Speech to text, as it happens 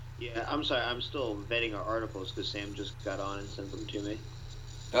Yeah, I'm sorry. I'm still vetting our articles because Sam just got on and sent them to me.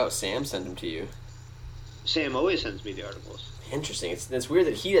 Oh, Sam sent them to you. Sam always sends me the articles. Interesting. It's weird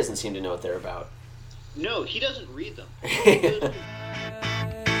that he doesn't seem to know what they're about. No, he doesn't read them. The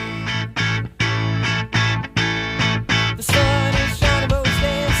sun is shining, but we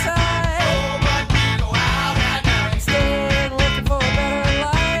stay inside. Oh, but we go out at night. Stay looking for a better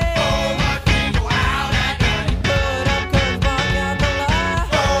life. Oh, but we go out at night. Put up curtains, block out the light.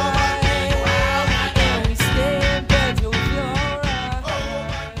 Oh, but we go out at night. And we stay in bed till we feel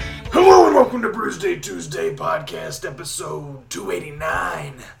alright. Hello and welcome to Bruce Day Tuesday podcast episode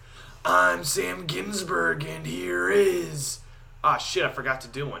 289. I'm Sam Ginsberg and here is... shit, I forgot to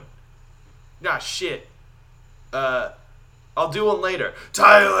do one. Shit. I'll do one later.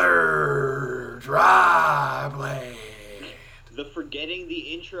 Tyler Dryblade. The forgetting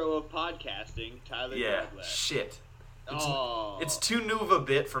the intro of podcasting, Tyler Yeah, Dryblade. shit. Oh, It's too new of a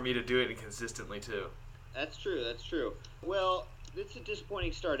bit for me to do it consistently too. That's true. Well, it's a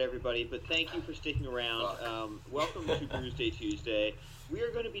disappointing start, everybody, but thank you for sticking around. Welcome to Bruce Day Tuesday. We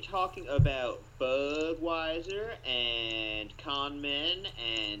are going to be talking about Budweiser and con men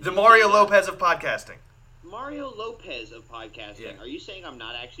and... The Mario Lopez of podcasting. Mario Lopez of podcasting. Yeah. Are you saying I'm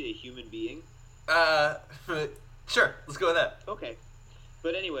not actually a human being? Sure, let's go with that. Okay.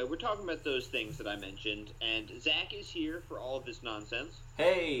 But anyway, we're talking about those things that I mentioned, and Zach is here for all of this nonsense.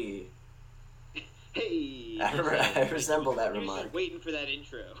 Hey. Hey! I resemble that You're just remark. waiting for that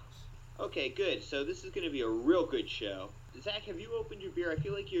intro. Okay, good. So this is going to be a real good show. Zach, have you opened your beer? I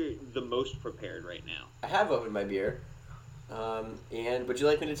feel like you're the most prepared right now. I have opened my beer. And would you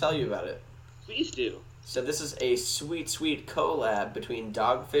like me to tell you about it? Please do. So this is a sweet, sweet collab between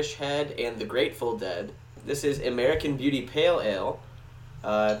Dogfish Head and the Grateful Dead. This is American Beauty Pale Ale.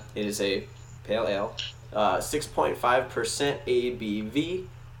 It is a pale ale, 6.5% ABV,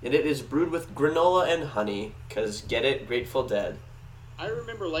 and it is brewed with granola and honey, because get it, Grateful Dead. I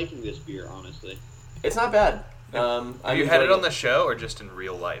remember liking this beer, honestly. It's not bad. Have you had it on the show or just in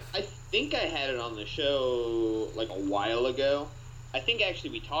real life? I think I had it on the show like a while ago. I think actually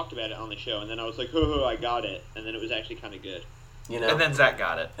we talked about it on the show, and then I was like, oh, I got it. And then it was actually kind of good. You know? And then Zach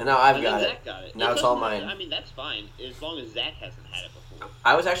got it. And now I've And got then it. Zach got it. Now It it's all doesn't have mine. I mean, that's fine, as long as Zach hasn't had it before.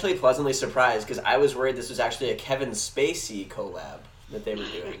 I was actually pleasantly surprised, because I was worried this was actually a Kevin Spacey collab that they were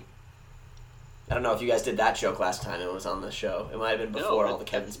doing. I don't know if you guys did that joke last time it was on the show. It might have been before all the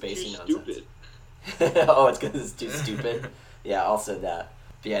Kevin Spacey nonsense. Stupid. Oh, it's because it's too stupid. Yeah, I'll say that.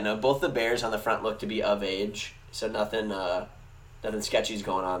 But yeah, no, both the bears on the front look to be of age, so nothing sketchy's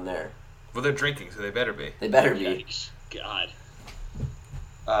going on there. Well, they're drinking, so they better be. They better be. Yikes. God.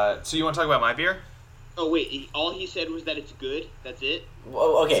 So you want to talk about my beer? Oh, wait, all he said was that it's good? That's it?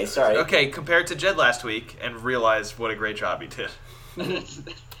 Whoa, okay, sorry. Okay, compared to Jed last week, and realize what a great job he did.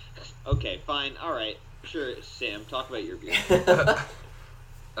 Okay, fine, alright. Sure, Sam, talk about your beer.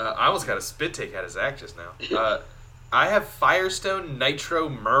 I almost got a spit take out of Zach just now. I have Firestone Nitro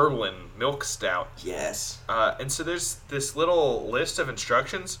Merlin Milk Stout. Yes. And so there's this little list of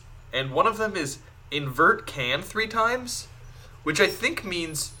instructions, and one of them is invert can 3 times, which I think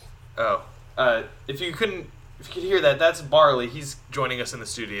means... if you could hear that, that's Barley. He's joining us in the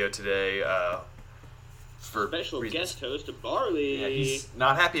studio today for Special reasons. guest host of Barley. Yeah, he's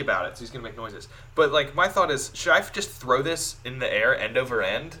not happy about it, so he's going to make noises. But, like, my thought is, should I just throw this in the air end over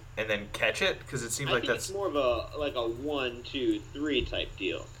end and then catch it? Because it seems I like think that's... it's more of a 1, 2, 3 type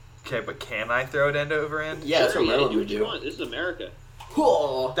deal. Okay, but can I throw it end over end? Yeah, that's what Merlin do would what you do. want. This is America.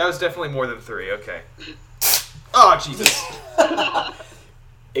 Cool. That was definitely more than 3, okay. Oh, Jesus.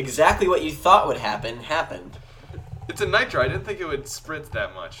 Exactly what you thought would happen, happened. It's a nitro. I didn't think it would spritz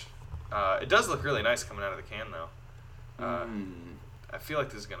that much. It does look really nice coming out of the can, though. I feel like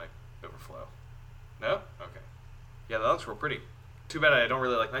this is going to overflow. No? Okay. Yeah, that looks real pretty. Too bad I don't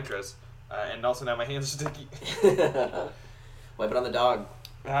really like nitros. And also now my hands are sticky. Wipe it on the dog.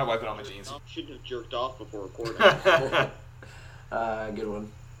 I wipe it on my jeans. Shouldn't have jerked off before recording. Good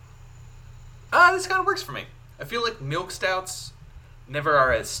one. This kind of works for me. I feel like milk stouts never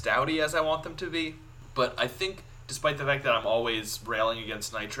are as stouty as I want them to be. But I think, despite the fact that I'm always railing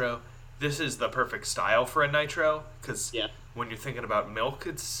against nitro, this is the perfect style for a nitro. Because when you're thinking about milk,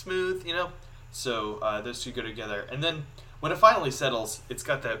 it's smooth, you know? So those two go together. And then when it finally settles, it's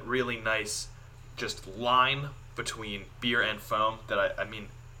got that really nice just line between beer and foam that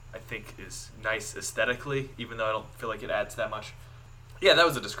I think is nice aesthetically, even though I don't feel like it adds that much. Yeah, that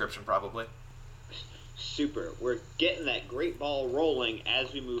was a description probably. Super. We're getting that great ball rolling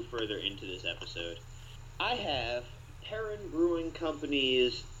as we move further into this episode. I have Heron Brewing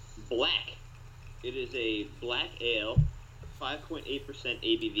Company's Black. It is a black ale. 5.8%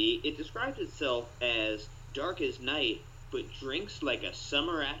 ABV. It describes itself as dark as night, but drinks like a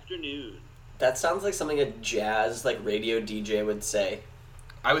summer afternoon. That sounds like something a jazz radio DJ would say.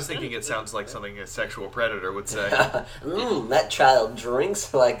 I was thinking it sounds like something a sexual predator would say. That child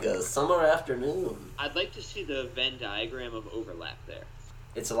drinks like a summer afternoon. I'd like to see the Venn diagram of overlap there.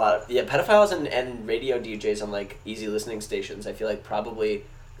 It's a lot of pedophiles and radio DJs on easy listening stations. I feel like probably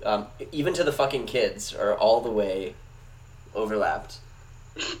even to the fucking kids are all the way overlapped.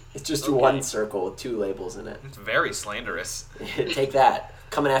 It's just Okay. one circle with two labels in it. It's very slanderous. Take that,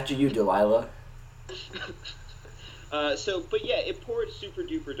 coming after you, Delilah. But yeah, it poured super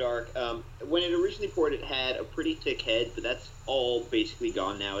duper dark. When it originally poured, it had a pretty thick head, but that's all basically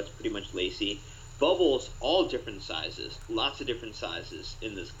gone now. It's pretty much lacy. Bubbles, all different sizes. Lots of different sizes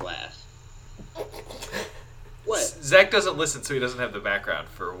in this glass. What? Zach doesn't listen, so he doesn't have the background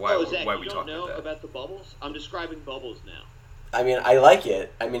for why Zach, why you we don't talk know about that. about the bubbles? I'm describing bubbles now. I mean, I like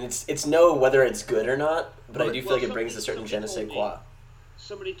it. I mean, it's no whether it's good or not, but I do feel like it brings a certain je ne sais quoi.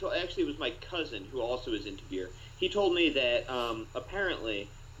 Somebody told, actually it was my cousin who also is into beer. He told me that apparently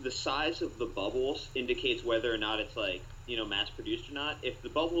the size of the bubbles indicates whether or not it's mass produced or not. If the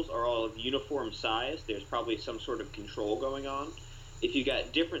bubbles are all of uniform size, there's probably some sort of control going on. If you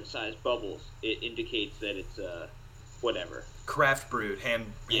got different sized bubbles, it indicates that it's whatever. Craft brewed,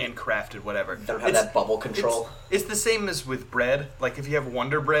 handcrafted, whatever. They don't have that bubble control. It's the same as with bread. Like if you have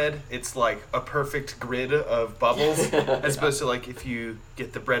Wonder Bread, it's like a perfect grid of bubbles, as opposed to if you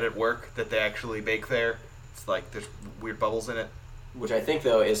get the bread at work that they actually bake there. It's there's weird bubbles in it. Which I think,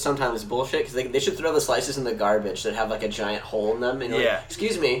 though, is sometimes bullshit, because they should throw the slices in the garbage that have, a giant hole in them. And you're like,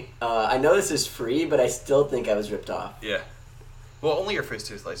 excuse me, I know this is free, but I still think I was ripped off. Yeah. Well, only your first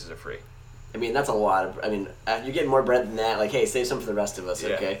two slices are free. I mean, that's a lot of... I mean, you're getting more bread than that. Hey, save some for the rest of us,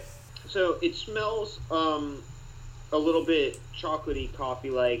 okay? So it smells a little bit chocolatey,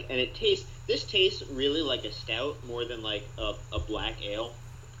 coffee-like, and this tastes really like a stout more than a black ale.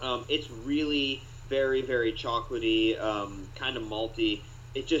 It's really... very, very chocolatey, kind of malty.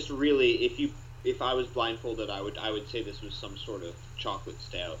 It just really, if I was blindfolded, I would say this was some sort of chocolate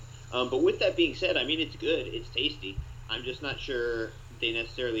stout. But with that being said, I mean, it's good, it's tasty. I'm just not sure they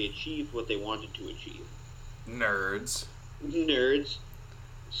necessarily achieved what they wanted to achieve. Nerds.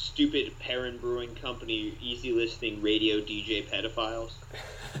 Stupid Perrin Brewing Company, easy listening radio DJ pedophiles.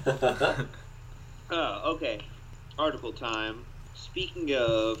 Okay. Article time. Speaking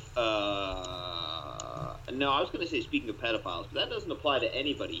of, no, I was going to say speaking of pedophiles, but that doesn't apply to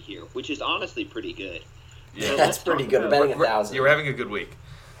anybody here, which is honestly pretty good. Yeah, So That's pretty good. We're betting 1,000. You're having a good week.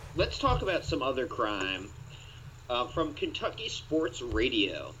 Let's talk about some other crime. From Kentucky Sports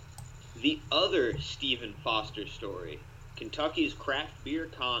Radio, the other Stephen Foster story, Kentucky's craft beer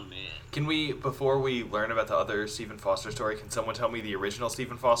con man. Can we, before we learn about the other Stephen Foster story, can someone tell me the original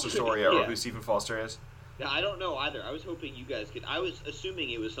Stephen Foster story or Yeah. who Stephen Foster is? Yeah, I don't know either. I was hoping you guys could. I was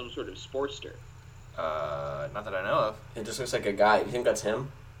assuming it was some sort of sportster. Not that I know of. It just looks like a guy. You think that's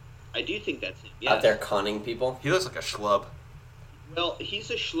him? I do think that's him. Yeah. Out there conning people? He looks like a schlub. Well, he's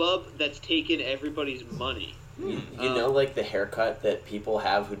a schlub that's taken everybody's money. You know, the haircut that people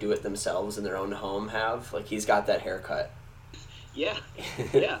have who do it themselves in their own home have? He's got that haircut. Yeah,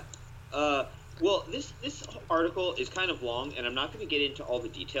 yeah. Well, this article is kind of long, and I'm not going to get into all the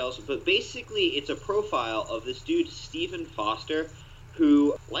details, but basically it's a profile of this dude, Stephen Foster,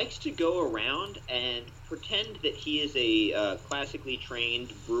 who likes to go around and pretend that he is a classically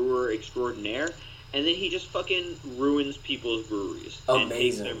trained brewer extraordinaire, and then he just fucking ruins people's breweries and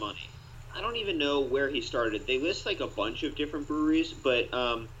takes Amazing. their money. I don't even know where he started. They list a bunch of different breweries, but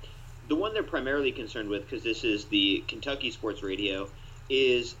the one they're primarily concerned with, because this is the Kentucky Sports Radio,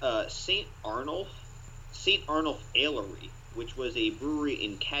 is St. Arnulf Alery, which was a brewery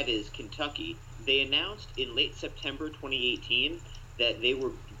in Cadiz, Kentucky. They announced in late September 2018 that they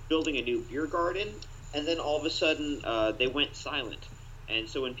were building a new beer garden, and then all of a sudden they went silent. And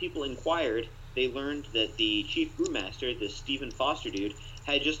so when people inquired, they learned that the chief brewmaster, this Stephen Foster dude,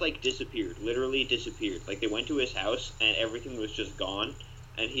 had just disappeared, literally disappeared. They went to his house and everything was just gone,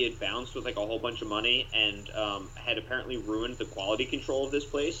 and he had bounced with a whole bunch of money and had apparently ruined the quality control of this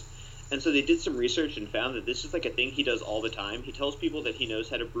place. And so they did some research and found that this is a thing he does all the time. He tells people that he knows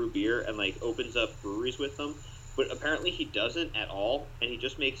how to brew beer and opens up breweries with them, but apparently he doesn't at all, and he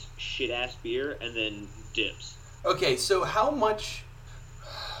just makes shit ass beer and then dips. Okay, so how much...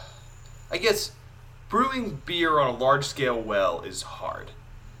 I guess brewing beer on a large scale well is hard.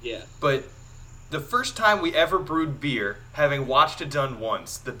 Yeah. But the first time we ever brewed beer, having watched it done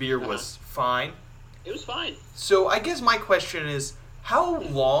once, the beer was fine. It was fine. So I guess my question is, how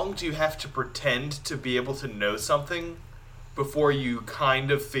long do you have to pretend to be able to know something before you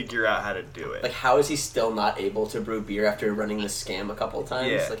kind of figure out how to do it. Like, how is he still not able to brew beer after running the scam a couple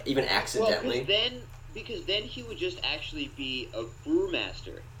times? Yeah. Like, even accidentally? Well, because then he would just actually be a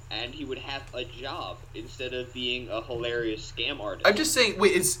brewmaster, and he would have a job instead of being a hilarious scam artist. I'm just saying,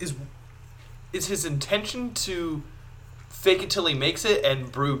 wait, is his intention to fake it till he makes it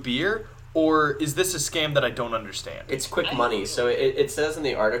and brew beer, or is this a scam that I don't understand? It's quick money. So it says in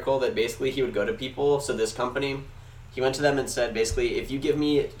the article that basically he would go to people. So this company, he went to them and said, basically, if you give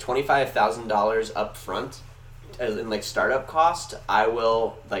me $25,000 up front, as in like startup cost, I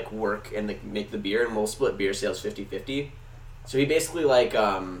will like work and like make the beer, and we'll split beer sales 50-50. So he basically like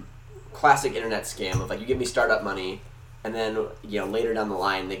classic internet scam of like, you give me startup money, and then later down the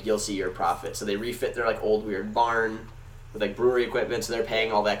line like you'll see your profit. So they refit their like old weird barn with like brewery equipment, so they're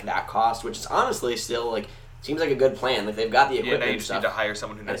paying all that cost, which is honestly still like seems like a good plan. Like they've got the equipment now you and just stuff. need to hire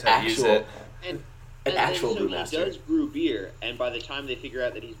someone who knows An how to use it. An actual so brewmaster. he does brew beer, and by the time they figure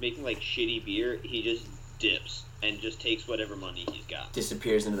out that he's making like shitty beer, he just dips and just takes whatever money he's got.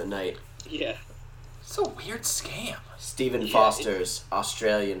 Disappears into the night. Yeah. It's a weird scam. Stephen Yeah, Foster's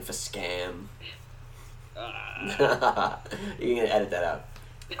Australian for scam. You can edit that out.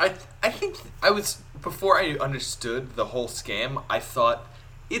 I think before I understood the whole scam, I thought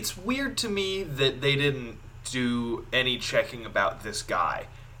it's weird to me that they didn't do any checking about this guy.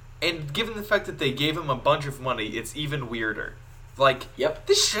 And given the fact that they gave him a bunch of money, it's even weirder. Like, Yep.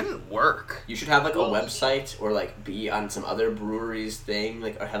 this shouldn't work. You should have like a Well, website or like be on some other brewery's thing,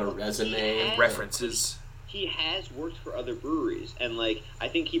 like or have a resume. Yeah. References. He has worked for other breweries, and like I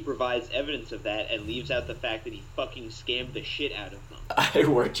think he provides evidence of that and leaves out the fact that he fucking scammed the shit out of them. I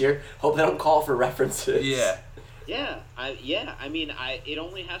worked here. Hope they don't call for references. Yeah. I mean, it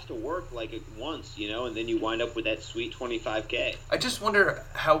only has to work like once, and then you wind up with that sweet $25K. I just wonder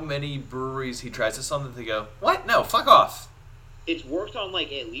how many breweries he tries this on that they go, what? No, fuck off. It's worked on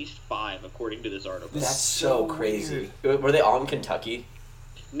like at least 5, according to this article. That's so crazy. Were they all in Kentucky?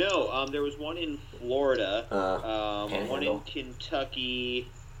 No, there was one in Florida, one in Panhandle. Kentucky.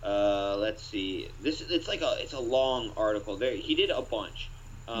 Let's see. It's a long article. There, he did a bunch.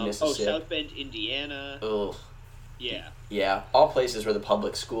 Mississippi. South Bend, Indiana. Ugh. Yeah. Yeah, all places where the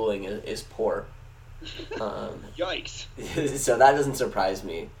public schooling is poor. Yikes. So that doesn't surprise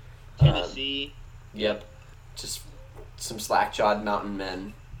me. Tennessee. Yep. Just some slack-jawed mountain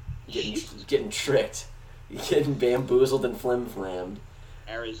men getting tricked, getting bamboozled and flim-flammed.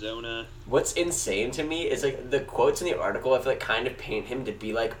 Arizona. What's insane to me is like the quotes in the article. I feel like kind of paint him to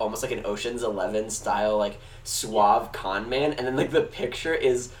be like almost like an Ocean's 11 style like suave con man, and then like the picture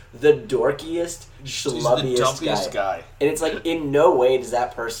is the dorkiest, He's the schlubbiest dumpiest guy. and it's like in no way does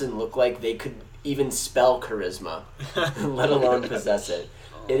that person look like they could even spell charisma, let alone possess it.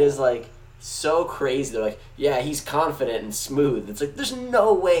 It is like so crazy. They're like, yeah, he's confident and smooth. It's like there's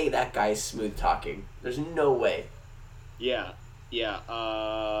no way that guy's smooth talking. There's no way. Yeah.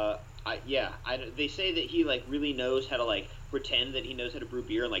 They say that he like really knows how to like pretend that he knows how to brew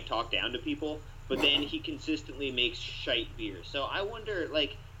beer and like talk down to people, but then he consistently makes shite beer. So I wonder,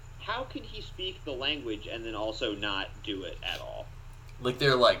 like, how can he speak the language and then also not do it at all? Like,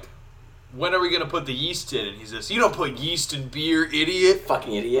 they're like, when are we going to put the yeast in? And he says, you don't put yeast in beer, idiot.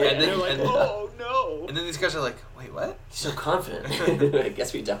 Fucking idiot. And And they're like, and- oh no. And then these guys are like, wait, what? He's so confident. I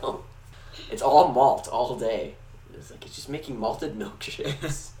guess we don't. It's all malt all day. It's like it's just making malted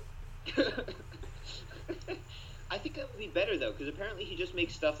milkshakes. I think that would be better though, because apparently he just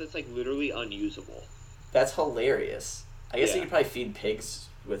makes stuff that's like literally unusable. That's hilarious. I guess Yeah. you could probably feed pigs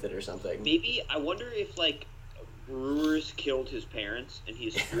with it or something. Maybe I wonder if like brewers killed his parents and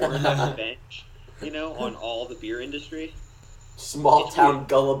he's sworn revenge, on all the beer industry. Small It's town weird.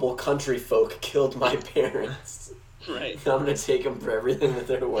 gullible country folk killed my parents. Right. I'm gonna take them for everything that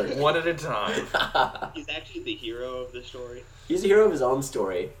they're worth. One at a time. He's actually the hero of the story. He's a hero of his own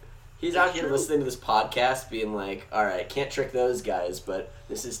story. He's out It's here true. listening to this podcast being like, alright, can't trick those guys, but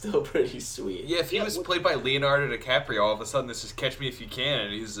this is still pretty sweet. Yeah, if he Yeah, was what- played by Leonardo DiCaprio, all of a sudden this is Catch Me If You Can,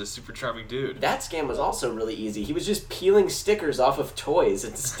 and he's a super charming dude. That scam was also really easy. He was just peeling stickers off of toys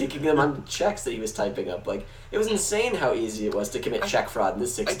and sticking them on checks that he was typing up. Like, it was insane how easy it was to commit check fraud in the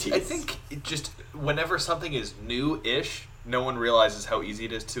 60s. I think it just whenever something is new-ish, no one realizes how easy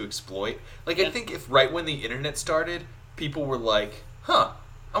it is to exploit. Like, I think if right when the internet started, people were like, huh,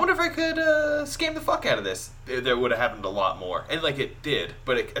 I wonder if I could scam the fuck out of this. There would have happened a lot more. And, like, it did.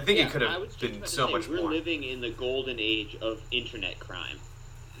 But I think it could I have was just been about to so say, much we're more. living in the golden age of internet crime.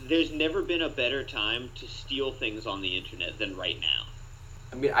 There's never been a better time to steal things on the internet than right now.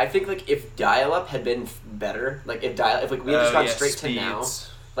 I mean, I think, like, if dial-up had been better, like, if like, we had just gone straight to now,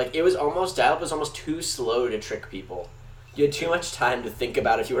 speeds. like, dial-up was almost too slow to trick people. You had too much time to think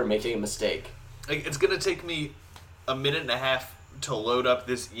about if you were making a mistake. Like, it's gonna take me a minute and a half to load up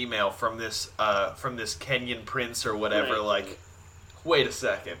this email from this Kenyan prince or whatever. Right. Like, wait a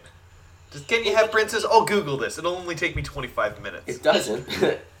second. Does Kenya have princes? I'll Google this. It'll only take me 25 minutes. It doesn't.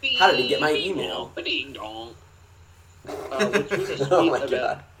 How did he get my email? Ding dong. What's really sweet Oh my about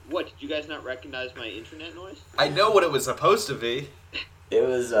God. what? Did you guys not recognize my internet noise? I know what it was supposed to be. It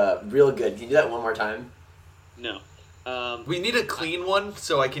was real good. Can you do that one more time? No. We need a clean one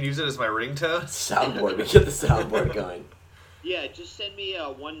so I can use it as my ringtone. Soundboard. We get the soundboard going. Yeah, just send me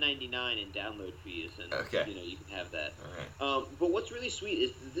 $1.99 in download fees, and Okay. you can have that. All right. But what's really sweet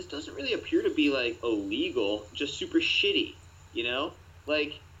is this doesn't really appear to be like illegal, just super shitty.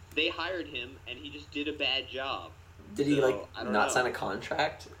 Like they hired him and he just did a bad job. Did he So, I don't not know. sign a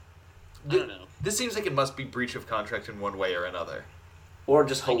contract? I don't know. This seems like it must be breach of contract in one way or another. Or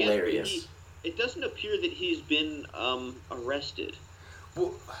just I guess hilarious? it doesn't appear that he's been arrested.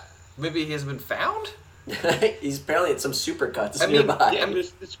 Well, maybe he hasn't been found? He's apparently at some supercuts I mean, nearby. Yeah,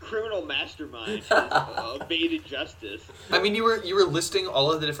 this criminal mastermind has evaded justice. I mean, you were listing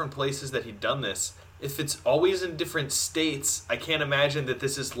all of the different places that he'd done this. If it's always in different states, I can't imagine that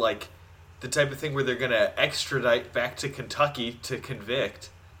this is like the type of thing where they're gonna extradite back to Kentucky to convict.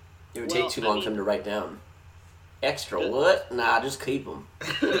 It would Well, take too long I for him mean- to write down. Extra what? Nah, just keep them.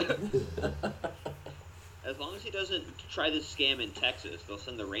 As long as he doesn't try this scam in Texas, they'll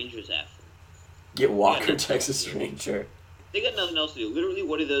send the Rangers after him. Get Walker, Yeah. Texas Ranger. They got nothing else to do. Literally,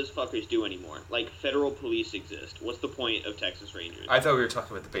 what do those fuckers do anymore? Like, federal police exist. What's the point of Texas Rangers? I thought we were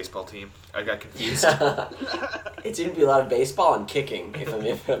talking about the baseball team. I got confused. It seemed to be a lot of baseball and kicking,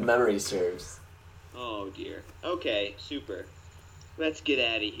 if memory serves. Oh, dear. Okay, super. Let's get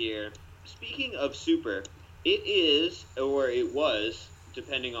out of here. Speaking of super, it is, or it was,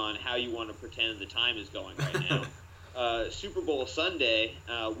 depending on how you want to pretend the time is going right now, Super Bowl Sunday.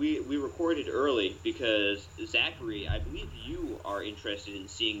 We recorded early because, Zachary, I believe you are interested in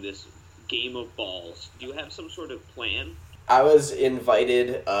seeing this game of balls. Do you have some sort of plan? I was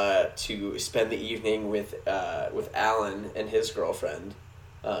invited to spend the evening with Alan and his girlfriend.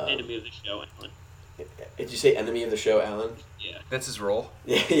 Enemy of the show, Alan. Did you say enemy of the show, Alan? Yeah. That's his role.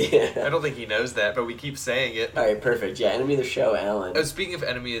 Yeah. I don't think he knows that, but we keep saying it. All right, perfect. Yeah, enemy of the show, Alan. Oh, speaking of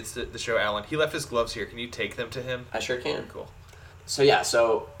enemy, it's the show Alan. He left his gloves here. Can you take them to him? I sure can. Cool. So yeah,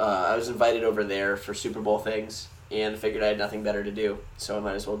 I was invited over there for Super Bowl things, and figured I had nothing better to do, so I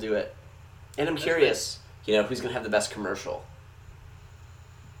might as well do it. And I'm curious, who's gonna have the best commercial?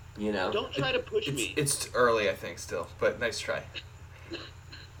 Don't try to push me. It's early, I think, still, but nice try.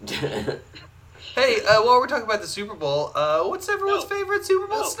 Hey, while we're talking about the Super Bowl, what's everyone's No. favorite Super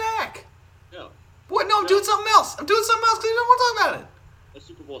Bowl No. snack? No. What? No, I'm No. doing something else. I'm doing something else because you don't want to talk about it. A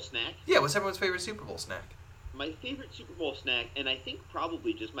Super Bowl snack? Yeah, what's everyone's favorite Super Bowl snack? My favorite Super Bowl snack, and I think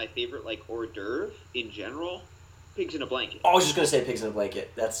probably just my favorite, hors d'oeuvre in general, pigs in a blanket. I was just gonna say pigs in a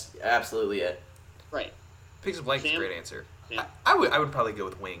blanket. That's absolutely it. Right. Pigs and blankets, Sam? great answer. Sam? I would probably go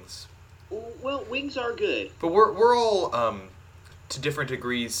with wings, Well, wings are good. but we're all to different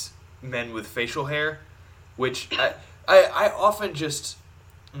degrees men with facial hair, which I often just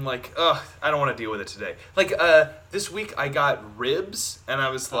I'm like, ugh, I don't want to deal with it today. Like this week I got ribs, and I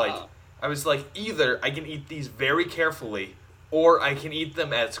was like, either I can eat these very carefully, or I can eat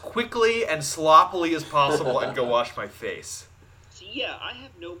them as quickly and sloppily as possible and go wash my face. See, yeah, I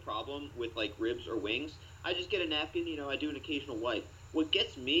have no problem with, ribs or wings. I just get a napkin, I do an occasional wipe. What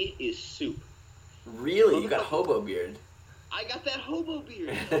gets me is soup. Really, you got hobo beard. I got that hobo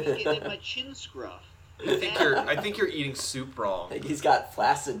beard. It's getting in my chin scruff. I think you're eating soup wrong. Like he's got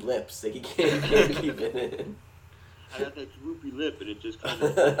flaccid lips. Like he can't keep it in. I got that droopy lip, and it just kind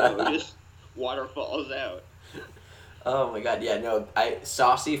of, just waterfalls out. Oh my god, yeah, no,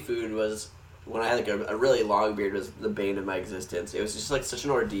 saucy food was, when I had a really long beard, was the bane of my existence. It was just such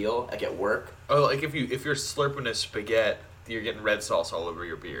an ordeal, at work. Oh, like if you're slurping a spaghetti, you're getting red sauce all over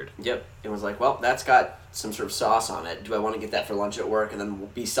your beard. Yep, it was well, that's got some sort of sauce on it. Do I want to get that for lunch at work and then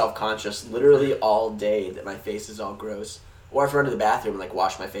be self-conscious literally all day that my face is all gross? Or if I run to the bathroom and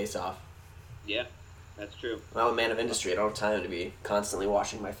wash my face off. Yeah, that's true. I'm a man of industry. I don't have time to be constantly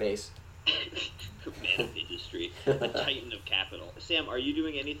washing my face. Man of industry, a titan of capital. Sam, are you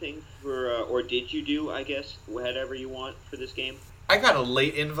doing anything for, or did you do, I guess, whatever you want for this game? I got a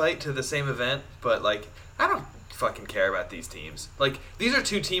late invite to the same event, but I don't fucking care about these teams. These are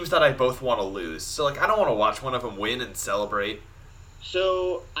two teams that I both want to lose. So I don't want to watch one of them win and celebrate.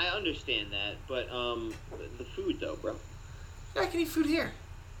 So, I understand that, but, the food, though, bro. Yeah, I can eat food here.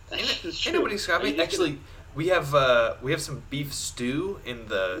 That's Ain't true. nobody stopping Are you me. just gonna- Actually, we have some beef stew in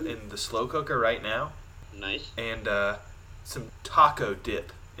the slow cooker right now, Nice. and some taco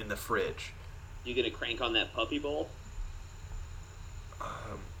dip in the fridge. You gonna crank on that puppy bowl?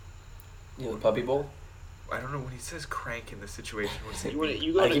 You know, the puppy bowl? I don't know when he says crank in this situation. What's You it wanna mean?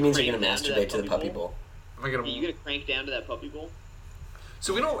 you I gonna think it means you're crank gonna down to masturbate that to the puppy bowl. Am I gonna? You gonna crank down to that puppy bowl?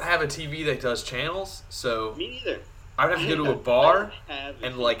 So we don't have a TV that does channels, so Me neither. I would have to go to a I bar don't have a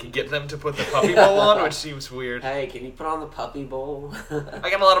and TV. like get them to put the puppy bowl on, which seems weird. Hey, can you put on the puppy bowl? I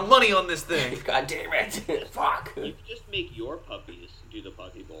got a lot of money on this thing. God damn it! Fuck. You could just make your puppies do the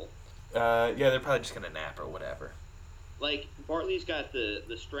puppy bowl. Yeah, they're probably just gonna nap or whatever. Like, Bartley's got the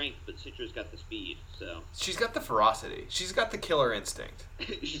strength, but Citra's got the speed, so... She's got the ferocity. She's got the killer instinct.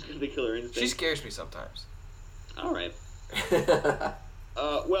 She's got the killer instinct. She scares me sometimes. Alright.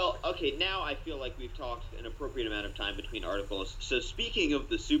 Well, okay, now I feel like we've talked an appropriate amount of time between articles. So speaking of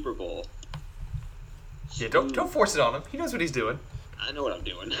the Super Bowl... Yeah, don't force it on him. He knows what he's doing. I know what I'm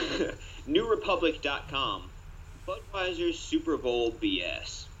doing. NewRepublic.com. Budweiser's Super Bowl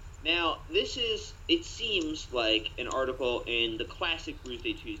BS. Now, it seems like an article in the classic Bruce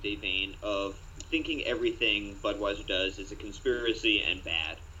Tuesday vein of thinking everything Budweiser does is a conspiracy and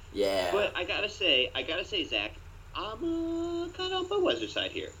bad. Yeah. But I gotta say, Zach, I'm kind of on Budweiser's side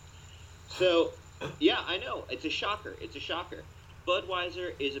here. So, yeah, I know, it's a shocker.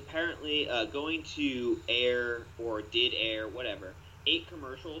 Budweiser is apparently going to air, or did air, whatever, 8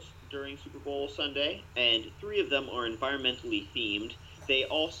 commercials during Super Bowl Sunday, and 3 of them are environmentally themed. They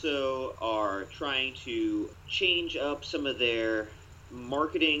also are trying to change up some of their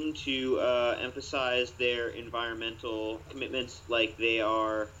marketing to emphasize their environmental commitments, like they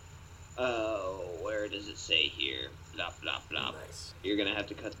are, where does it say here? Blah, blah, blah. Nice. You're going to have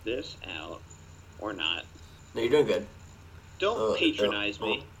to cut this out, or not. No, you're doing good. Don't patronize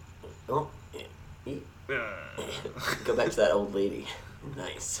me. Oh. Go back to that old lady.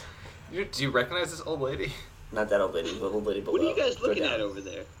 Nice. Do you recognize this old lady? Not that old lady, the old lady below. What are you guys Go looking down. at over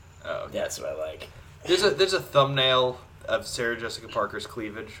there? Oh, okay. That's what I like. There's a thumbnail of Sarah Jessica Parker's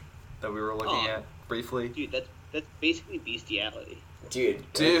cleavage that we were looking at briefly. Dude, that's basically bestiality. Dude,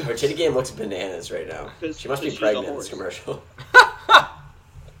 Dude. her titty game looks bananas right now. 'Cause- She must be 'cause she's a pregnant in this horse. commercial.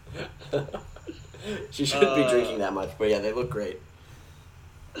 She shouldn't be drinking that much, but yeah, they look great.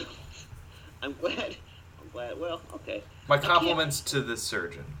 I'm glad. Well, okay. My compliments to the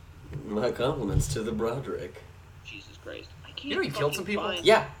surgeon. My compliments to the Broderick. Jesus Christ. I can't You know he killed some fucking people? find-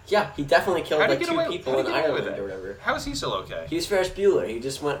 Yeah, he definitely killed How'd he like get 2 away- people how'd in he get away with Ireland that? or whatever. How is he still okay? He was Ferris Bueller. He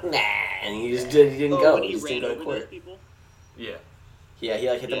just went, nah, and he didn't go. When He he just ran didn't go to over those court. people? Yeah. Yeah, he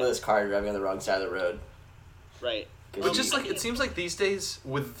like hit them Yeah. with his car driving on the wrong side of the road. Right. But just like, it seems like these days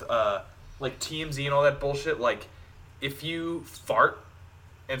with like TMZ and all that bullshit, like if you fart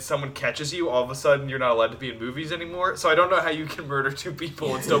and someone catches you, all of a sudden you're not allowed to be in movies anymore. So I don't know how you can murder 2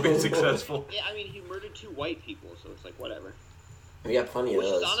 people and still be successful. Yeah, I mean, he murdered 2 white people, so it's like, whatever. We got plenty Which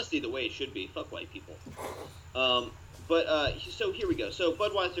of is those. honestly the way it should be. Fuck white people. So here we go. So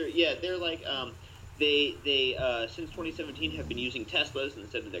Budweiser, yeah, they're like, they since 2017 have been using Teslas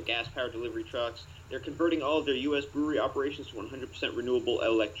instead of their gas-powered delivery trucks. They're converting all of their U.S. brewery operations to 100% renewable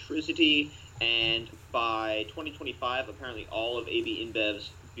electricity, and by 2025, apparently all of AB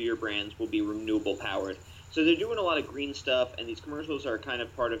InBev's beer brands will be renewable powered. So they're doing a lot of green stuff, and these commercials are kind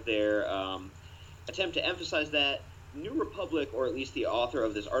of part of their attempt to emphasize that. New Republic, or at least the author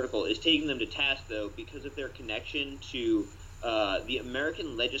of this article, is taking them to task, though, because of their connection to the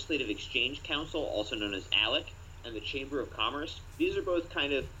American Legislative Exchange Council, also known as ALEC, and the Chamber of Commerce. These are both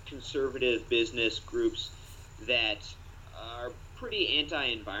kind of conservative business groups that are pretty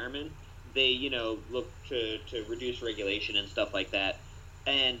anti-environment. They, look to reduce regulation and stuff like that.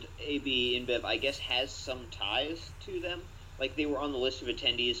 And AB InBev, I guess, has some ties to them. Like, they were on the list of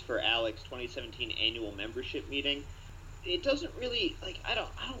attendees for ALEC's 2017 annual membership meeting. It doesn't really, I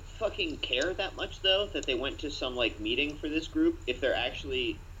don't fucking care that much, though, that they went to some, meeting for this group. If they're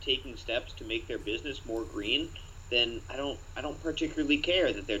actually taking steps to make their business more green, then I don't particularly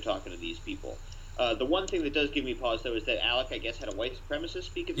care that they're talking to these people. The one thing that does give me pause, though, is that ALEC, I guess, had a white supremacist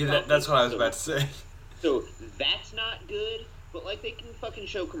speak at the Yeah, conference, that's what I was so- about to say. So that's not good, but they can fucking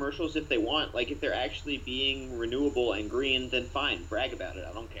show commercials if they want. If they're actually being renewable and green, then fine, brag about it.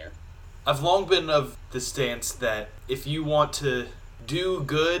 I don't care. I've long been of the stance that if you want to do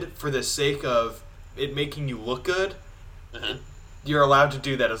good for the sake of it making you look good, Uh-huh. you're allowed to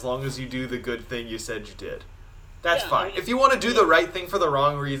do that as long as you do the good thing you said you did. That's Yeah, fine. I mean, If you want to do the right thing for the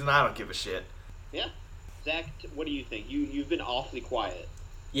wrong reason, I don't give a shit. Yeah. Zach, what do you think? You've been awfully quiet.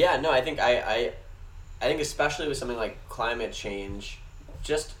 Yeah, no, I think I think especially with something like climate change,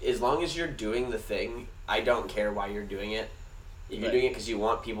 just as long as you're doing the thing, I don't care why you're doing it. If you're Right. doing it because you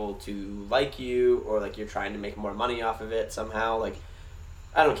want people to like you, or like you're trying to make more money off of it somehow, like,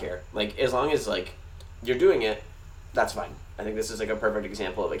 I don't care. Like, as long as like you're doing it, that's fine. I think this is like a perfect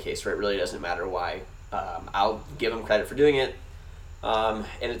example of a case where it really doesn't matter why. I'll give them credit for doing it. And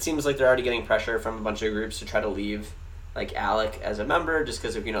it seems like they're already getting pressure from a bunch of groups to try to leave like Alec as a member just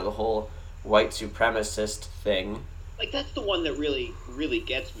because of, you know, the whole white supremacist thing. Like, that's the one that really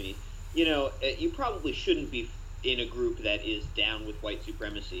gets me. You know, you probably shouldn't be in a group that is down with white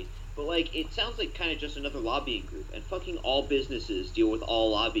supremacy, but like, it sounds like kind of just another lobbying group, and fucking all businesses deal with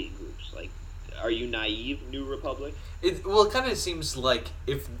all lobbying groups. Like, are you naive, New Republic? It kind of seems like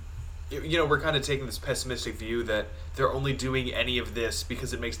if, you know, we're kind of taking this pessimistic view that they're only doing any of this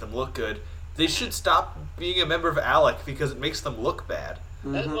because it makes them look good. They should stop being a member of ALEC because it makes them look bad.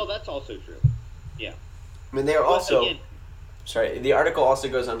 Well, that's also true. Yeah. I mean, they're Well, also... again- Sorry, the article also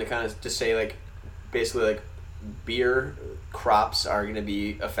goes on to kind of just say, like, basically, like, beer crops are going to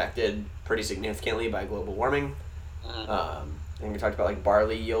be affected pretty significantly by global warming. I think we talked about, like,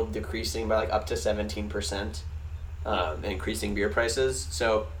 barley yield decreasing by, like, up to 17%, and increasing beer prices.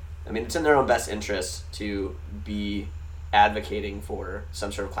 So, I mean, it's in their own best interest to be advocating for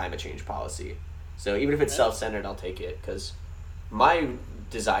some sort of climate change policy. So even if it's self-centered, I'll take it, because my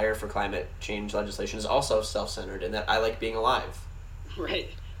desire for climate change legislation is also self-centered in that I like being alive. Right.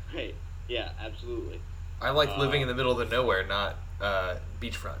 Yeah, absolutely. I like living in the middle of the nowhere, not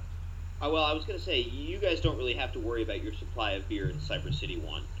beachfront. Well, I was going to say, you guys don't really have to worry about your supply of beer in Cyber City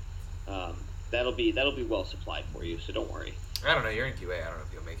 1. That'll be well supplied for you, so don't worry. I don't know. You're in QA. I don't know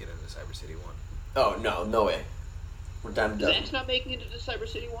if you'll make it into Cyber City 1. Oh, no way. We're done. Zach's not making it into Cyber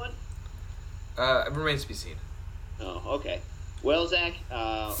City 1? It remains to be seen. Oh, okay. Well, Zach,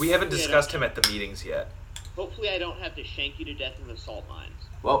 We haven't hopefully discussed him at the meetings yet. Hopefully I don't have to shank you to death in the salt mines.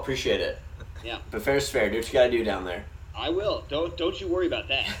 Well, appreciate it. Yeah, But fair's fair. Do what you gotta do down there. I will. Don't you worry about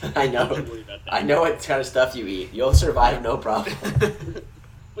that. I know. Don't you worry about that. I know what kind of stuff you eat. You'll survive no problem.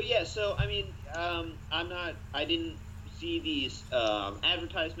 But yeah, so I mean, I didn't see these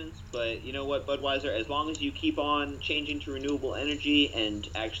advertisements, but you know what, Budweiser, as long as you keep on changing to renewable energy and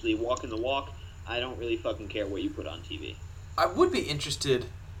actually walking the walk, I don't really fucking care what you put on TV. I would be interested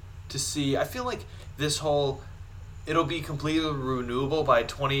to see. I feel like this whole it'll be completely renewable by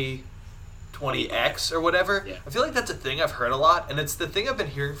 2020X or whatever. Yeah. I feel like that's a thing I've heard a lot, and it's the thing I've been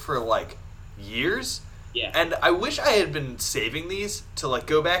hearing for like years. Yeah. And I wish I had been saving these to like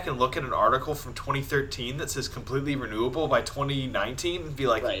go back and look at an article from 2013 that says completely renewable by 2019 and be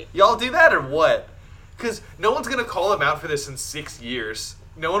like, Right. y'all do that or what? Because no one's gonna call them out for this in 6 years.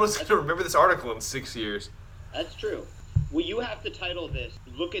 No one was gonna remember this article in 6 years. That's true. Well, you have to title this,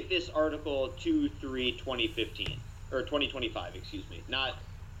 look at this article 2/3/2015, or 2025, excuse me, not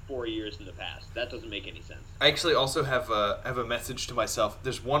 4 years in the past. That doesn't make any sense. I actually also have a message to myself.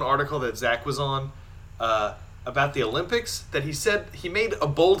 There's one article that Zach was on about the Olympics that he said he made a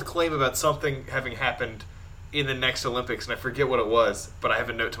bold claim about something having happened in the next Olympics, and I forget what it was, but I have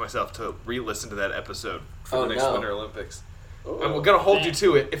a note to myself to re-listen to that episode for Oh, the next no. Winter Olympics. Oh, I'm going to hold you Zach,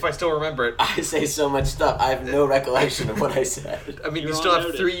 to it if I still remember it. I say so much stuff. I have no recollection of what I said. I mean, You're you still on have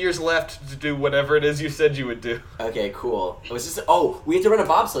notice. 3 years left to do whatever it is you said you would do. Okay, cool. It was just, we have to run a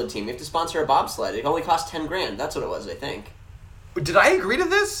bobsled team. We have to sponsor a bobsled. It only costs $10,000. That's what it was, I think. Did I agree to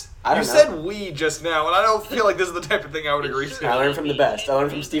this? I don't you know. said we just now, and I don't feel like this is the type of thing I would agree I to. learned from the best. I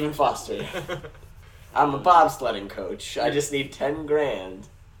learned from Stephen Foster. I'm a bobsledding coach. I just need $10,000.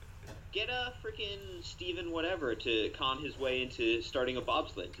 Get a freaking Steven whatever to con his way into starting a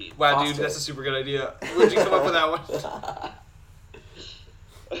bobsled team. Wow, Foster. dude, that's a super good idea. Where'd you come up with that one?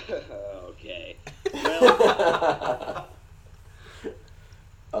 Okay. Well,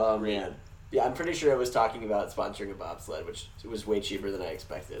 Oh, man. Yeah, I'm pretty sure I was talking about sponsoring a bobsled, which was way cheaper than I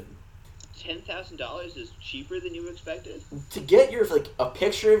expected. $10,000 is cheaper than you expected? To get your a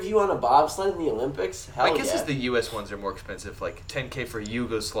picture of you on a bobsled in the Olympics, hell I guess yeah. the U.S. ones are more expensive, like $10K for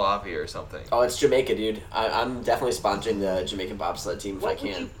Yugoslavia or something. Oh, it's Jamaica, dude. I'm definitely sponsoring the Jamaican bobsled team if I What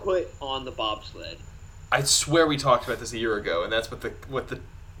would can. you put on the bobsled? I swear we talked about this a year ago, and that's what the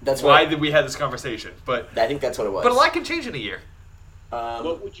That's why what did we had this conversation. But I think that's what it was. a lot can change in a year.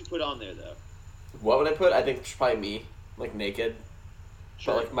 What would you put on there, though? What would I put? I think it's probably me, naked.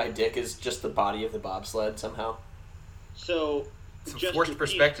 Sure. But my dick is just the body of the bobsled somehow. So, Some just forced repeat-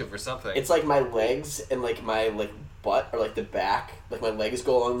 perspective or something. It's like my legs and my butt or the back. My legs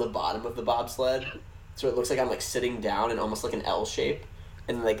go along the bottom of the bobsled, so it looks like I'm sitting down in almost like an L shape.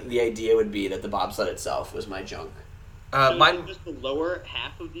 And the idea would be that the bobsled itself was my junk. So Mine. just the lower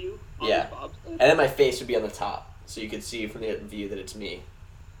half of you on Yeah. the bobsled? And then my face would be on the top, so you could see from the view that it's me.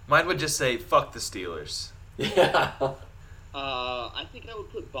 Mine would just say, fuck the Steelers. Yeah. I think I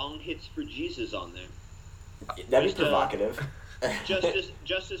would put Bong Hits for Jesus on there. That'd be Just, provocative.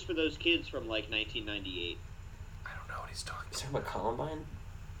 Justice for those kids from like 1998. I don't know what he's talking Is that about Columbine?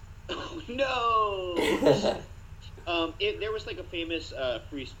 Oh no! There was like a famous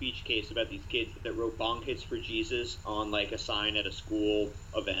free speech case about these kids that wrote "Bong Hits for Jesus" on like a sign at a school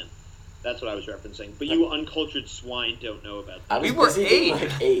event. That's what I was referencing. But you uncultured swine don't know about that. I was We were busy 8. being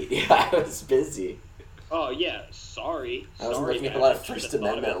like 8. Yeah, I was busy. Oh yeah, sorry. I was Sorry, looking at a guys. lot of I should've First thought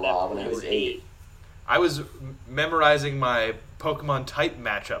Amendment about that law when I you was were 8. I was memorizing my Pokemon type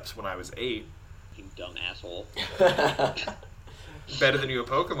matchups when I was 8. You dumb asshole. Better than you at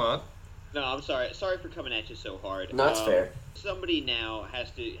Pokemon. No, I'm sorry. Sorry for coming at you so hard. No, it's fair. Somebody now has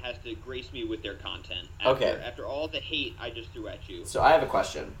to grace me with their content. Okay. After all the hate I just threw at you. So I have a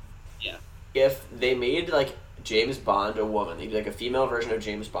question. Yeah. If they made like James Bond a woman, they'd be like a female version of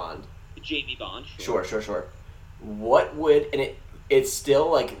James Bond. Jamie Bond. Sure. What would it's still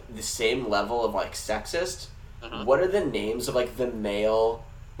like the same level of like sexist. Uh-huh. What are the names of like the male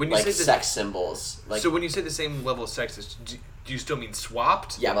When you like say the- sex symbols? Like So when you say the same level of sexist, do you still mean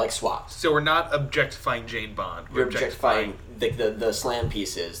swapped? yeah, but like swapped. So we're not objectifying Jane Bond. We're You're objectifying the slam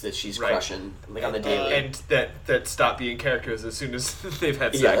pieces that she's Right. crushing like on the daily. and that stop being characters as soon as they've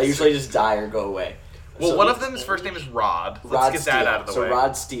had sex. Yeah, they usually just die or go away. Well, So- one of them, his first name is Rod. Let's Rod get Steele. that out of the so way.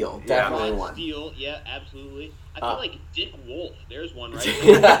 Rod Steele, Yeah. definitely Rod one. Steele, yeah, absolutely. I feel like Dick Wolf. There's one right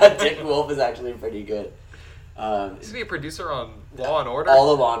there. Dick Wolf is actually pretty good. Isn't he a producer on Law and Order?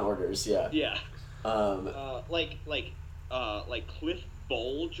 All the Law and Orders, yeah. Yeah. Um, Like Cliff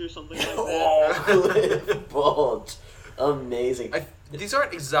Bulge or something like that. oh, Cliff Bulge, amazing. These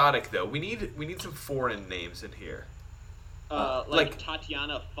aren't exotic though. We need some foreign names in here. Like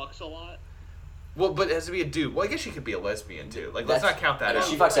Tatiana fucks a lot. Well, but it has to be a dude. Well, I guess she could be a lesbian too. Like, let's That's- not count that Yeah, out.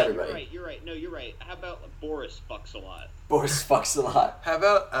 she fucks everybody. You're right. No, you're right. How about Boris fucks a lot? Boris fucks a lot. How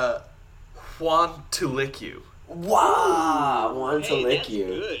about Juan to lick you? Wow, one to Hey, lick that's you.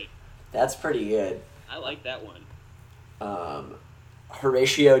 good. That's pretty good. I like that one.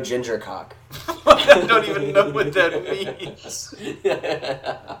 Horatio Gingercock. I don't even know what that means.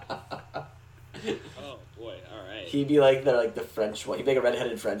 Oh boy, all right. He'd be like the French one. He'd be like a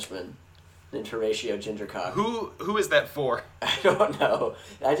redheaded Frenchman named Horatio Gingercock. Who is that for? I don't know.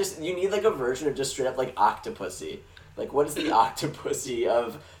 You need like a version of just straight up like Octopussy. Like what is the Octopussy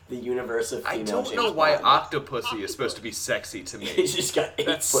of the universe of I female don't know James why Bond? Octopussy is supposed to be sexy to me. He's just got 8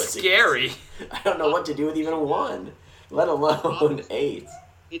 That's pussies. scary. I don't know what to do with even one, let alone 8.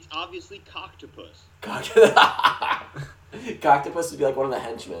 It's obviously Coctopus. Coctopus would be like one of the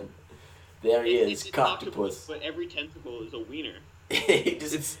henchmen. There he is, It's Coctopus. but every tentacle is a wiener.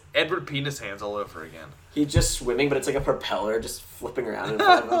 It's Edward Penis Hands all over again. He's just swimming, but it's like a propeller just flipping around in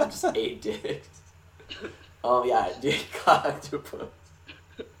front of him, just 8 dicks. Oh yeah, dude, Coctopus.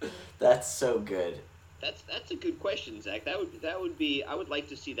 That's so good. That's a good question, Zach. That would be. I would like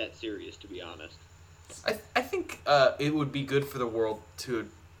to see that series, to be honest. I think it would be good for the world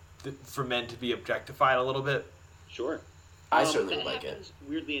for men to be objectified a little bit. Sure. I certainly that would like it. happens,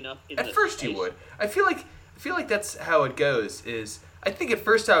 weirdly enough, in At the first, you space- would. I feel like that's how it goes. Is I think at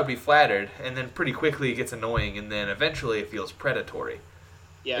first I would be flattered, and then pretty quickly it gets annoying, and then eventually it feels predatory.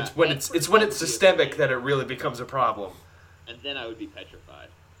 Yeah. It's when at it's first when I it's would be systemic afraid, that it really becomes a problem. and then I would be petrified.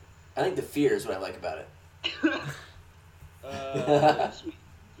 I think the fear is what I like about it.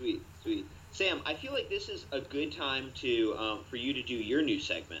 Sweet. Sam, I feel like this is a good time to for you to do your new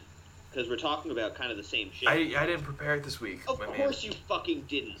segment because we're talking about kind of the same shit. I didn't prepare it this week. Of my man. course you fucking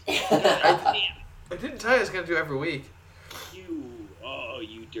didn't. I didn't tell you I was gonna do it every week.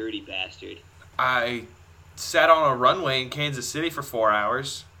 You dirty bastard. I sat on a runway in Kansas City for 4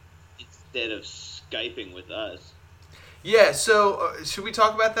 hours. Instead of Skyping with us. Yeah, so should we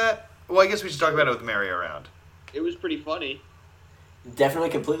talk about that? Well, I guess we should talk about it with Mary around. It was pretty funny. Definitely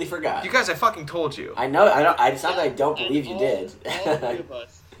completely forgot. You guys, I fucking told you. I know. I don't. It's not that I don't And believe you all- did. All 3 of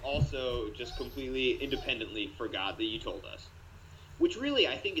us also just completely independently forgot that you told us. Which really,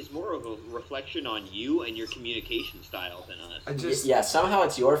 I think, is more of a reflection on you and your communication style than us. I just, Yeah. Somehow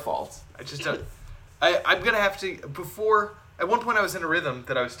it's your fault. I just don't. I'm gonna have to. Before, at one point, I was in a rhythm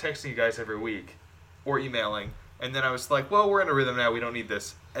that I was texting you guys every week, or emailing, and then I was like, "Well, we're in a rhythm now. We don't need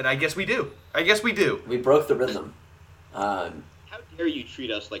this." And I guess we do. We broke the rhythm. How dare you treat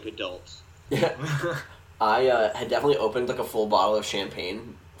us like adults? I had definitely opened like a full bottle of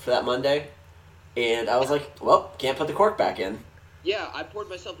champagne for that Monday, and I was like, well, can't put the cork back in. Yeah, I poured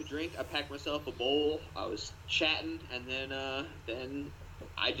myself a drink. I packed myself a bowl. I was chatting, and then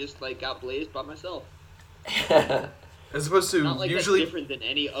I just got blazed by myself. As opposed to Not like usually. that's different than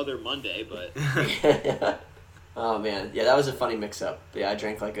any other Monday, but Oh man, yeah, that was a funny mix-up. Yeah, I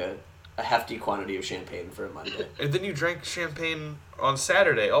drank like a hefty quantity of champagne for a Monday. And then you drank champagne on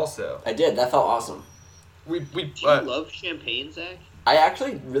Saturday also. I did. That felt awesome. We Do you love champagne, Zach? I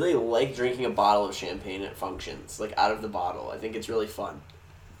actually really like drinking a bottle of champagne at functions, like out of the bottle. I think it's really fun.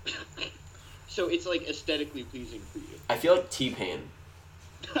 So it's like aesthetically pleasing for you. I feel like T-Pain.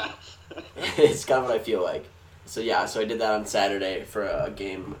 It's kind of what I feel like. So yeah, so I did that on Saturday for a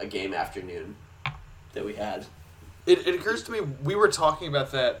game afternoon that we had. It occurs to me we were talking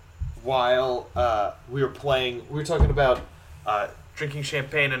about that while we were playing. We were talking about drinking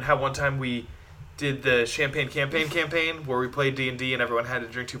champagne and how one time we did the champagne campaign where we played D&D and everyone had to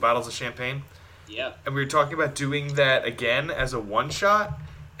drink 2 bottles of champagne. Yeah. And we were talking about doing that again as a one-shot.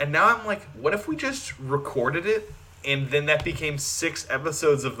 And now I'm like, what if we just recorded it and then that became 6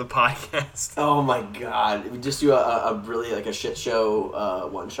 episodes of the podcast? Oh my god, we just do a really like a shit show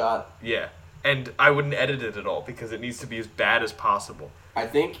one shot. Yeah. And I wouldn't edit it at all because it needs to be as bad as possible. I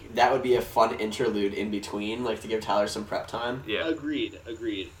think that would be a fun interlude in between, like to give Tyler some prep time. Yeah. Agreed.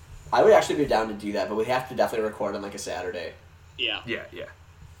 I would actually be down to do that, but we have to definitely record on like a Saturday. Yeah. Yeah.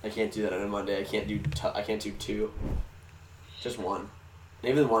 I can't do that on a Monday. I can't do 2. Just 1. And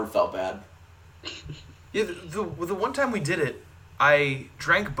even 1 felt bad. Yeah, the one time we did it, I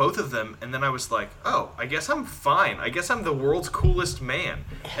drank both of them, and then I was like, oh, I guess I'm fine. I guess I'm the world's coolest man.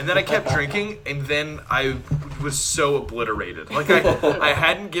 And then I kept drinking, and then I was so obliterated. Like, I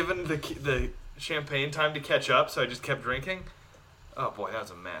hadn't given the champagne time to catch up, so I just kept drinking. Oh, boy, that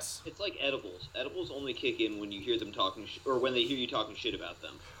was a mess. It's like edibles. Edibles only kick in when you hear them talking, or when they hear you talking shit about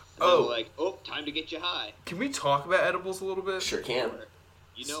them. And Oh. they're like, oh, time to get you high. Can we talk about edibles a little bit? Sure can.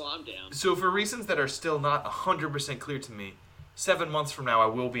 You know I'm down. So for reasons that are still not 100% clear to me, 7 months from now I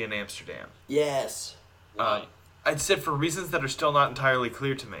will be in Amsterdam. Yes. Why? I said for reasons that are still not entirely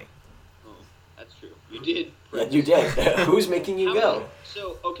clear to me. Oh, that's true. You did. Yeah, you did. Who's making you How go? many-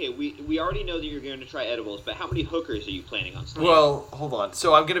 So, okay, we already know that you're going to try edibles, but how many hookers are you planning on staying? Well, hold on.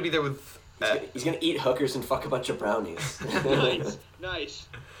 So I'm going to be there with... He's gonna eat hookers and fuck a bunch of brownies. Nice.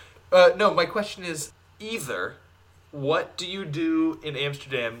 No, my question is either what do you do in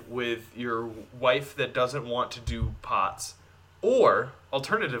Amsterdam with your wife that doesn't want to do pots? Or,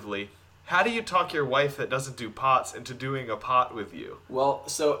 alternatively, how do you talk your wife that doesn't do pots into doing a pot with you? Well,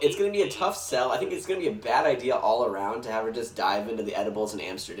 so it's going to be a tough sell. I think it's going to be a bad idea all around to have her just dive into the edibles in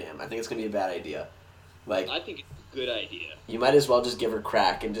Amsterdam. I think it's going to be a bad idea. Like, I think it's a good idea. you might as well just give her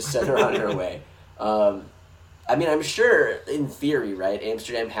crack and just send her on her way. I mean, I'm sure, in theory, right,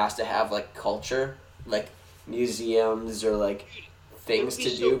 Amsterdam has to have, like, culture, like, museums or, like, things It'd be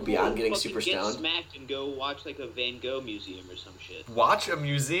to so do cool beyond to getting fucking super get stoned. smacked and go watch like a Van Gogh museum or some shit. Watch a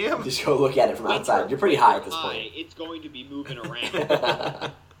museum? Just go look at it from outside. You're pretty high at this point. It's going to be moving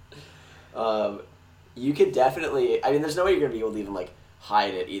around. You could definitely... I mean, there's no way you're going to be able to even, like,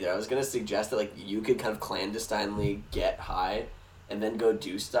 hide it either. I was going to suggest that, like, you could kind of clandestinely get high and then go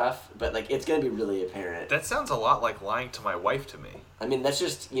do stuff, but, like, it's going to be really apparent. That sounds a lot like lying to my wife to me. I mean, that's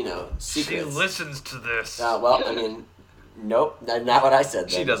just, you know, secrets. She listens to this. Well, I mean, nope, not what I said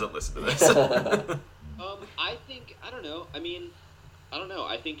then. She doesn't listen to this. I think, I don't know.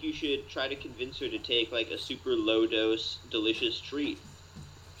 I think you should try to convince her to take like a super low dose, delicious treat.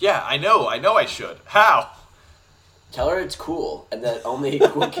 Yeah, I know I should. How? Tell her it's cool, and that only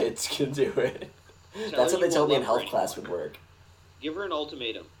cool kids can do it. Tell That's her what they you told me in won't love health her class would anymore. work. Give her an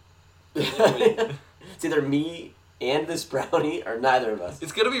ultimatum. It's either me and this brownie, or neither of us.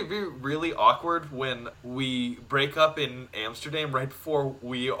 It's gonna be really awkward when we break up in Amsterdam right before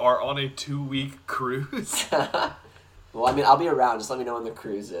we are on a 2-week cruise. Well, I mean, I'll be around. Just let me know when the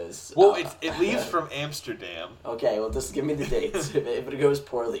cruise is. Well, it leaves from Amsterdam. Okay, well, just give me the dates. If it goes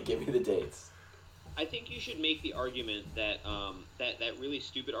poorly, give me the dates. I think you should make the argument that that really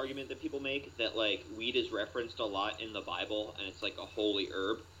stupid argument that people make that like weed is referenced a lot in the Bible and it's like a holy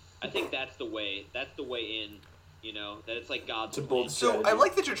herb. I think that's the way in, you know, that it's like God's It's a bold plan. So I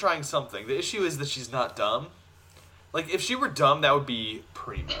like that you're trying something. The issue is that she's not dumb. Like, if she were dumb, that would be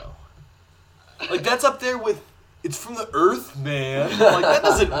primo. Like, that's up there with, it's from the earth, man. Like, that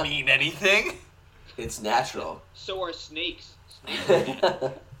doesn't mean anything. It's natural. So are snakes. Snakes are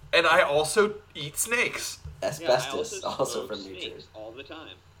vegan. And I also eat snakes. Asbestos, Yeah, I also smoke from snakes nature. all the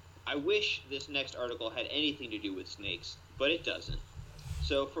time. I wish this next article had anything to do with snakes, but it doesn't.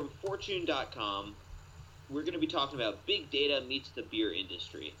 So from Fortune.com, we're going to be talking about big data meets the beer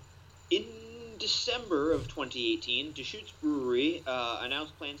industry. In December of 2018, Deschutes Brewery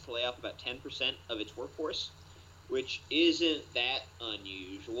announced plans to lay off about 10% of its workforce, which isn't that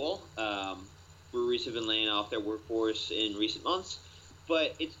unusual. Breweries have been laying off their workforce in recent months.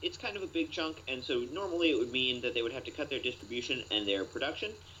 but it's kind of a big chunk, and so normally it would mean that they would have to cut their distribution and their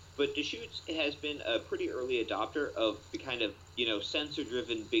production. But Deschutes has been a pretty early adopter of the kind of,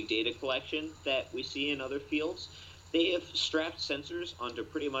 sensor-driven big data collection that we see in other fields. They have strapped sensors onto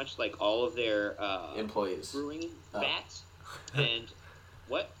pretty much like all of their employees brewing vats. And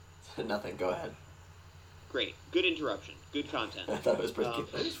what? Nothing. Go ahead. Great. Good interruption. Good content. I thought it was pretty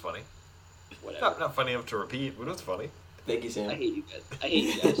good. That is funny. Whatever. Not funny enough to repeat, but it's funny. Thank you, Sam. I hate you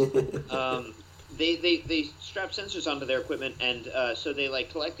guys. They strapped sensors onto their equipment, and so they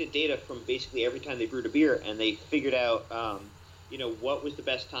collected data from basically every time they brewed a beer, and they figured out what was the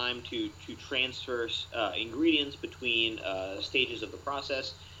best time to transfer ingredients between stages of the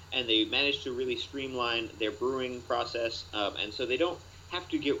process, and they managed to really streamline their brewing process, and so they don't have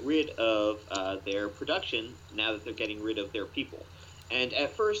to get rid of their production now that they're getting rid of their people. And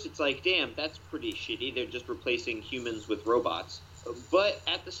at first it's like, damn, that's pretty shitty. They're just replacing humans with robots. But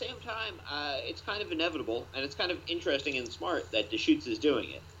at the same time, it's kind of inevitable, and it's kind of interesting and smart that Deschutes is doing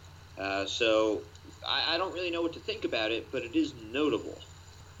it. So I don't really know what to think about it, but it is notable.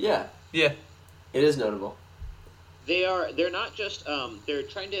 Yeah. Yeah. It is notable. They're not just they're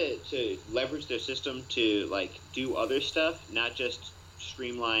trying to leverage their system to do other stuff, not just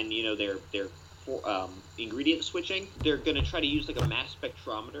streamline their ingredient switching. They're going to try to use a mass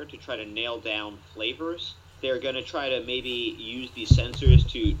spectrometer to try to nail down flavors. They're going to try to maybe use these sensors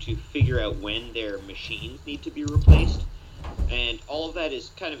to figure out when their machines need to be replaced. And all of that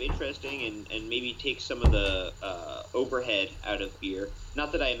is kind of interesting and maybe take some of the overhead out of beer.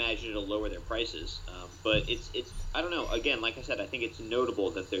 Not that I imagine it'll lower their prices, but it's I don't know. Again, like I said, I think it's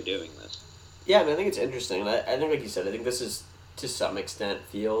notable that they're doing this. Yeah, I mean, I think it's interesting. I think, like you said, I think this is, to some extent,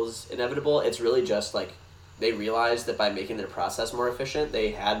 feels inevitable. It's really just, they realized that by making their process more efficient,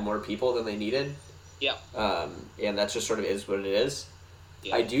 they had more people than they needed. Yeah. And that just sort of is what it is.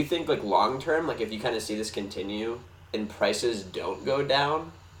 Yeah. I do think, long term, if you kind of see this continue and prices don't go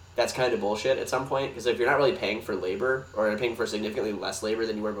down, that's kind of bullshit at some point. Because if you're not really paying for labor, or you're paying for significantly less labor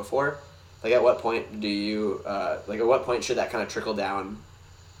than you were before, at what point do you, at what point should that kind of trickle down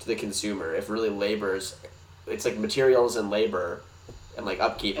to the consumer? If really it's materials and labor and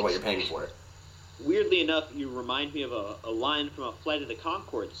upkeep of what you're paying for. Weirdly enough, you remind me of a line from a Flight of the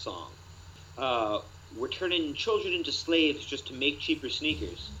Conchords song. We're turning children into slaves just to make cheaper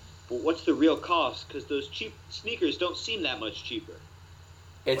sneakers. But what's the real cost? Because those cheap sneakers don't seem that much cheaper.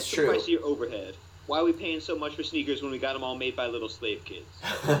 It's what's true. The price of your overhead? Why are we paying so much for sneakers when we got them all made by little slave kids?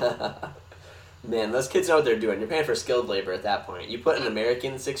 Man, those kids know what they're doing. You're paying for skilled labor at that point. You put an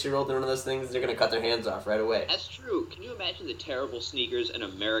American 6-year-old in one of those things, they're going to cut their hands off right away. That's true. Can you imagine the terrible sneakers an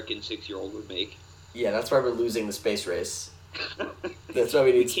American 6-year-old would make? Yeah, that's why we're losing the space race. That's why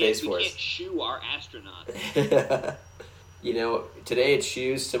we need Space Force. We can't shoe our astronauts. Today it's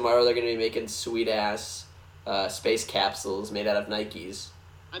shoes. Tomorrow they're going to be making sweet-ass space capsules made out of Nikes.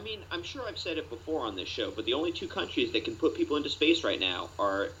 I mean, I'm sure I've said it before on this show, but the only two countries that can put people into space right now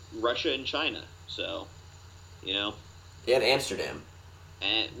are Russia and China. So, And Amsterdam.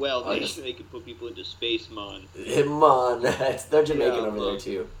 And, they can put people into space, man. Man, they're Jamaican over there,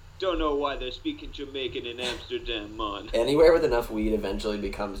 too. Don't know why they're speaking Jamaican in Amsterdam, man. Anywhere with enough weed eventually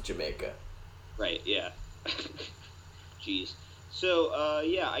becomes Jamaica. Right, yeah. Jeez. So,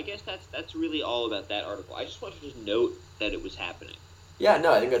 I guess that's really all about that article. I just wanted to just note that it was happening. Yeah,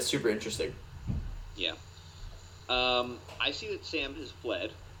 no, I think that's super interesting. Yeah. I see that Sam has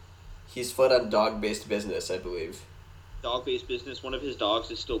fled. He's fled on dog-based business, I believe. Dog-based business. One of his dogs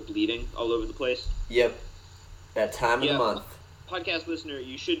is still bleeding all over the place. Yep. That time of the month. Podcast listener,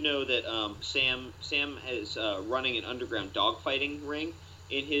 you should know that Sam is running an underground dogfighting ring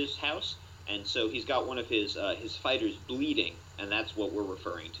in his house, and so he's got one of his fighters bleeding, and that's what we're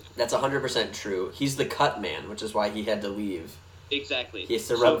referring to. That's 100% true. He's the cut man, which is why he had to leave. Exactly. He has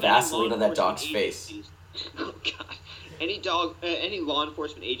to rub Vaseline on that dog's face. Oh God! Any law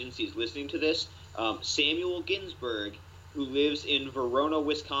enforcement agencies listening to this, Samuel Ginsburg, who lives in Verona,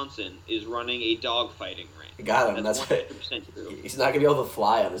 Wisconsin, is running a dogfighting ring. Got him. That's 100% true. He's not gonna be able to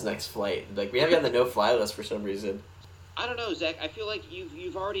fly on his next flight. We have you on the no-fly list for some reason. I don't know, Zach. I feel like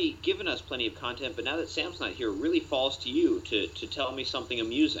you've already given us plenty of content, but now that Sam's not here, it really falls to you to tell me something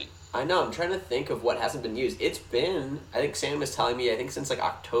amusing. I know. I'm trying to think of what hasn't been used. It's been, I think Sam was telling me, since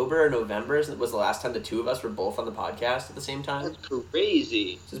October or November was the last time the two of us were both on the podcast at the same time. That's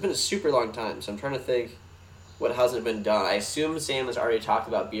crazy. So it's been a super long time, so I'm trying to think what hasn't been done. I assume Sam has already talked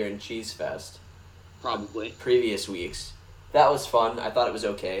about Beer and Cheese Fest. Probably. Previous weeks. That was fun. I thought it was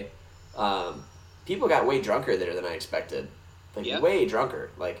okay. People got way drunker there than I expected. Way drunker.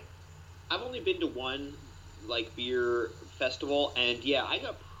 I've only been to one like beer festival, and yeah, I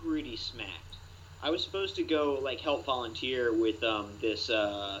got pretty smacked. I was supposed to go like help volunteer with this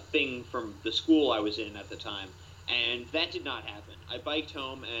thing from the school I was in at the time, and that did not happen. I biked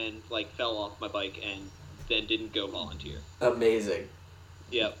home and like fell off my bike and then didn't go volunteer. Amazing.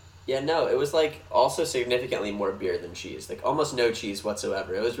 Yep. Yeah, no, it was like also significantly more beer than cheese. Like almost no cheese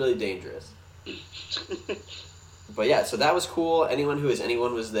whatsoever. It was really dangerous. But yeah, so that was cool. Anyone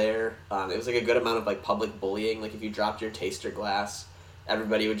was there. It was like a good amount of like public bullying. Like if you dropped your taster glass,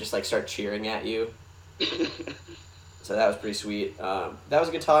 everybody would just like start cheering at you. So that was pretty sweet. That was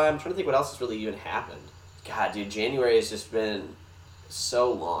a good time. I'm trying to think what else has really even happened. God, dude, January has just been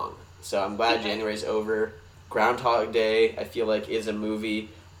so long. So I'm glad January's over. Groundhog Day, I feel like, is a movie.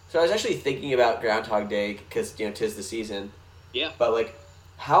 So I was actually thinking about Groundhog Day because, 'tis the season. Yeah. But, like,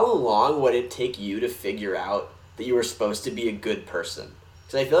 how long would it take you to figure out that you were supposed to be a good person?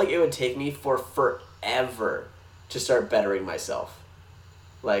 Because I feel like it would take me forever to start bettering myself.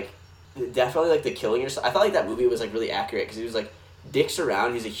 Like, definitely, like, the killing yourself. I felt like that movie was, like, really accurate because he was, like, dicks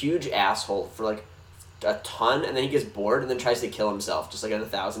around. He's a huge asshole for, like, a ton, and then he gets bored and then tries to kill himself just, like, in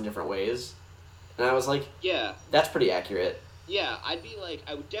 1,000 different ways. And I was like, yeah, that's pretty accurate. Yeah, I'd be like,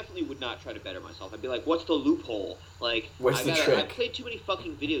 would not try to better myself. I'd be like, what's the loophole? Like, What's the trick? I played too many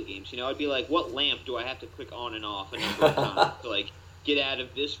fucking video games, I'd be like, what lamp do I have to click on and off a number of times to, like, get out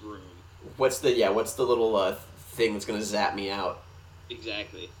of this room? What's the little thing that's gonna zap me out?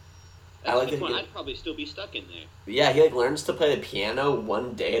 Exactly. I like the that point. he- I'd probably still be stuck in there. Yeah, he, like, learns to play the piano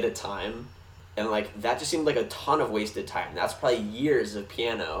one day at a time. And, like, that just seemed like a ton of wasted time. That's probably years of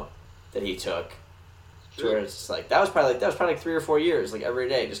piano that he took. To where it's just like, that was probably like 3 or 4 years, like, every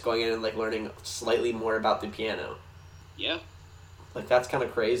day, just going in and, like, learning slightly more about the piano. Yeah. Like, that's kind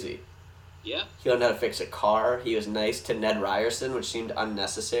of crazy. Yeah. He learned how to fix a car. He was nice to Ned Ryerson, which seemed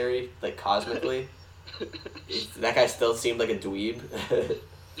unnecessary, like, cosmically. That guy still seemed like a dweeb.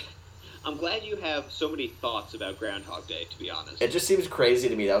 I'm glad you have so many thoughts about Groundhog Day, to be honest. It just seems crazy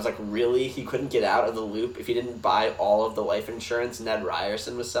to me. That was like, really? He couldn't get out of the loop if he didn't buy all of the life insurance Ned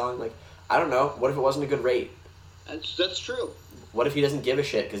Ryerson was selling? Like, I don't know. What if it wasn't a good rate? That's true. What if he doesn't give a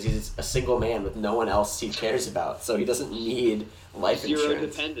shit because he's a single man with no one else he cares about, so he doesn't need life Zero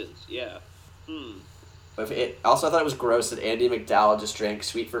insurance? dependence, yeah. But also, I thought it was gross that Andy McDowell just drank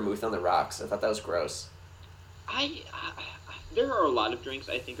sweet vermouth on the rocks. I thought that was gross. There are a lot of drinks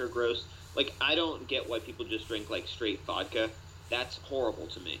I think are gross. Like, I don't get why people just drink, like, straight vodka. That's horrible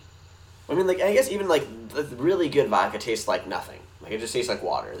to me. I mean, like, I guess even, like, the really good vodka tastes like nothing. Like, it just tastes like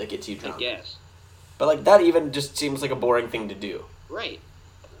water that gets you drunk. I guess. But, like, that even just seems like a boring thing to do. Right.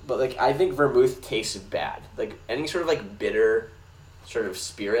 But, like, I think vermouth tastes bad. Like, any sort of, like, bitter sort of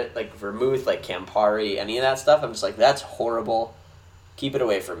spirit, like vermouth, like Campari, any of that stuff, I'm just like, that's horrible. Keep it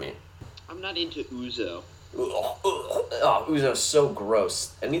away from me. I'm not into ouzo. Oh, ouzo's so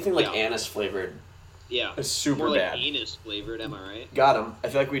gross. Anything like Yeah. anise flavored Yeah. is super More like bad. anus flavored, am I right? Got him. I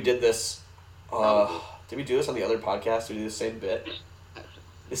feel like we did this. Probably. Did we do this on the other podcast? Did we do the same bit?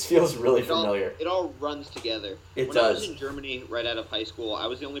 This feels really familiar. It all runs together. It when I does. was in Germany right out of high school, I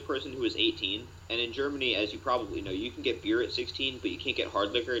was the only person who was 18. And in Germany, as you probably know, you can get beer at 16, but you can't get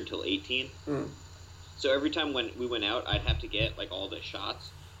hard liquor until 18. Mm. So every time when we went out, I'd have to get like all the shots.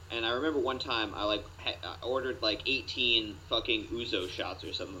 And I remember one time I ordered like 18 fucking ouzo shots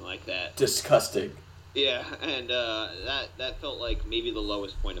or something like that. Disgusting. Yeah, and that felt like maybe the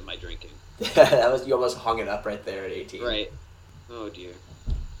lowest point of my drinking. That was, you almost hung it up right there at 18. Right. Oh dear.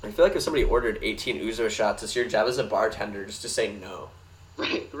 I feel like if somebody ordered 18 ouzo shots, it's your job as a bartender just to say no.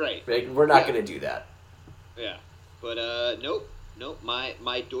 Right. Like, we're not Yeah. going to do that. Yeah. But nope.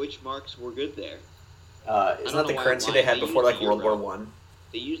 My Deutschmarks were good there. Isn't don't that know the why- currency why they had they before, use like, the World War euro. One?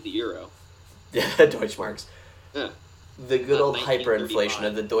 They used the euro. Yeah, Deutschmarks. Yeah. The good old 1935. hyperinflation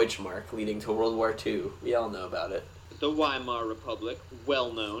of the Deutschmark leading to World War II. We all know about it. The Weimar Republic,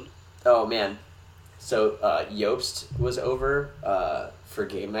 well known. Oh, man. So, Jobst was over for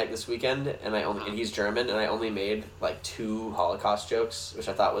game night this weekend, and and he's German, and I only made, like, 2 Holocaust jokes, which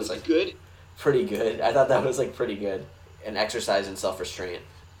I thought was, like, Good. pretty good. I thought that was, like, pretty good. An exercise in self-restraint.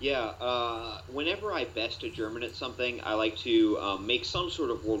 Yeah. Whenever I best a German at something, I like to make some sort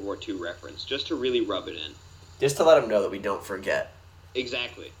of World War II reference, just to really rub it in. Just to let them know that we don't forget.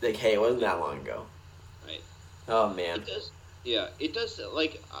 Exactly. Like, hey, it wasn't that long ago. Right. Oh, man. It does. Yeah. It does.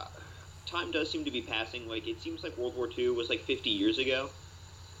 Like, time does seem to be passing. Like, it seems like World War II was like 50 years ago,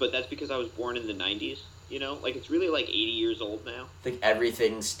 but that's because I was born in the 90s. You know, like it's really like 80 years old now. Like,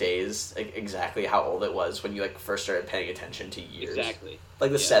 everything stays like exactly how old it was when you, like, first started paying attention to years. Exactly.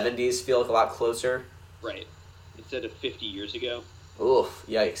 Like, the Yeah. 70s feel like a lot closer. Right. Instead of 50 years ago. Oof,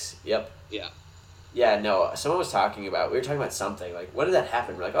 yikes. Yep. Yeah. Yeah, no, someone was talking about, we were talking about something, like, when did that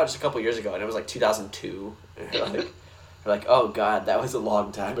happen? We're like, oh, just a couple years ago, and it was like 2002. And we're like, oh god, that was a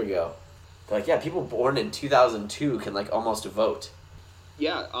long time ago. They're like, yeah, people born in 2002 can, like, almost vote.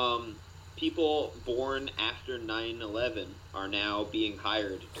 Yeah, people born after 9/11 are now being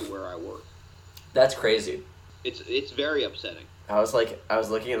hired to where I work. That's crazy. It's very upsetting. I was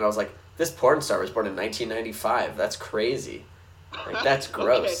looking and I was like, this porn star was born in 1995. That's crazy. Like, that's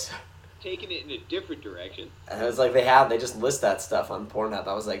gross. Okay. Taking it in a different direction. And it was like, they just list that stuff on Pornhub.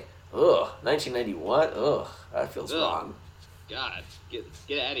 I was like, ugh, 1991? Ugh, that feels wrong. God, get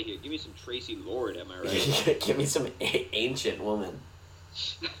out of here. Give me some Tracy Lord, am I right? Give me some ancient woman.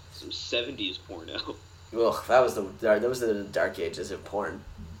 Some 70s porno. Ugh, those were the dark ages of porn.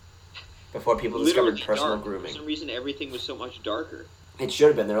 Before people Literally discovered personal dark. grooming. For some reason, everything was so much darker. It should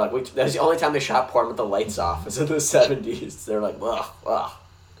have been. They're like, that was the only time they shot porn with the lights off. Was in the 70s. They're like, ugh, ugh.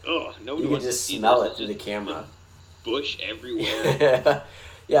 Ugh, nobody You can wants just to see smell this. it through the camera. Bush everywhere.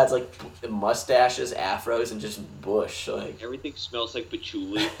 Yeah, it's like mustaches, afros, and just bush. Like Everything smells like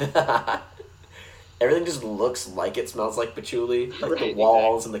patchouli. everything just looks like it smells like patchouli. Like the Right,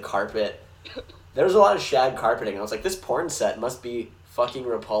 walls and the carpet. There was a lot of shag carpeting. I was like, this porn set must be fucking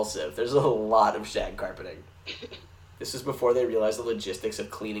repulsive. There's a lot of shag carpeting. This is before they realized the logistics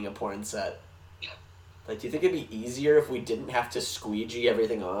of cleaning a porn set. Like, do you think it'd be easier if we didn't have to squeegee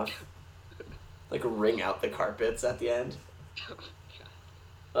everything off? Like, wring out the carpets at the end?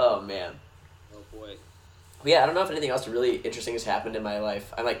 Oh, man. Oh boy. But yeah, I don't know if anything else really interesting has happened in my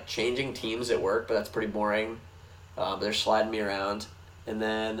life. I'm, like, changing teams at work, but that's pretty boring. They're sliding me around. And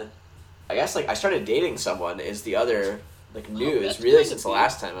then, I guess, like, I started dating someone is the other, like, news, that's really, kinda since the big.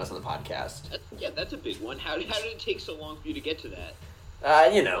 last time I was on the podcast. That's a big one. How did it take so long for you to get to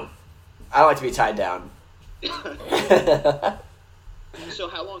that? You know, I like to be tied down. So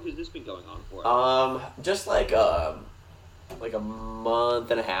how long has this been going on for? Just like a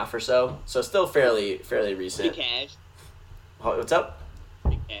month and a half or so. So still fairly Big recent. cash. Oh, what's up?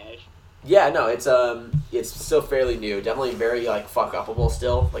 Big cash. Yeah, no, it's still fairly new. Definitely very like fuck upable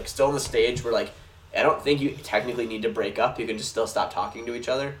still. Like still in the stage where like I don't think you technically need to break up. You can just still stop talking to each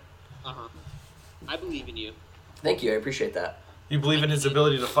other. Uh-huh. I believe in you. Thank you, I appreciate that. You believe in his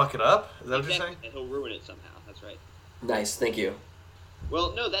ability to fuck it up? Is that what you're Exactly. saying? And he'll ruin it somehow. That's right. Nice, thank you.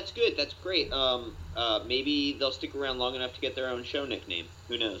 Well, no, that's good. That's great. Maybe they'll stick around long enough to get their own show nickname.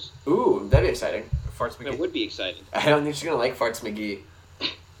 Who knows? Ooh, that'd be exciting. Farts That McGee. would be exciting. I don't think she's gonna like Farts McGee.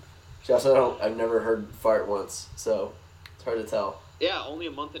 She also I've never heard fart once, so it's hard to tell. Yeah, only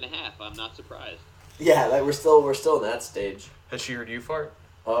a month and a half. I'm not surprised. Yeah, like we're still in that stage. Has she heard you fart?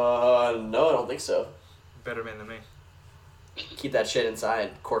 No, I don't think so. Better man than me. Keep that shit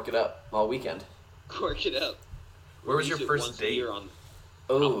inside, cork it up all weekend. Cork it up. Where was your Release it first once a date? year on-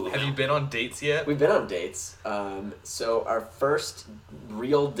 Oh, Have you been on dates yet? we've been on dates. So our first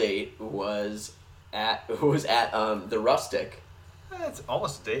real date was at the Rustic. It's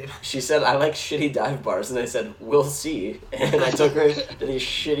almost a date. She said, I like shitty dive bars, and I said, we'll see. And I took her to the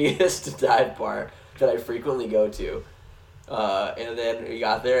shittiest dive bar that I frequently go to. And then we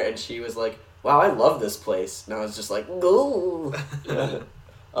got there, and she was like, wow, I love this place. And I was just like, go.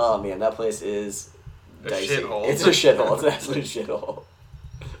 Oh, man, that place is A dicey. shithole. It's a shithole. It's an absolute shithole.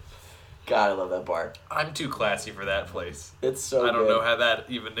 God, I love that bar. I'm too classy for that place. It's so I don't good. know how that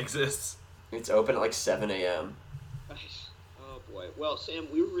even exists. It's open at like 7 a.m. Nice. Oh boy. Well, Sam,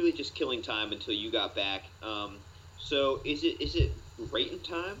 we were really just killing time until you got back. So is it rating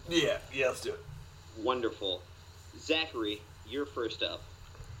time? Yeah, let's do it. Wonderful. Zachary, you're first up.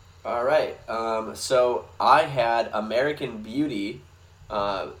 All right. So I had American Beauty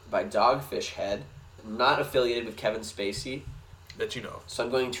by Dogfish Head, not affiliated with Kevin Spacey. That you know. So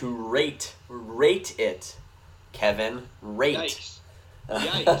I'm going to rate it, Kevin. Rate. Yikes.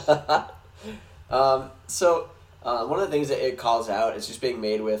 Yikes. One of the things that it calls out is just being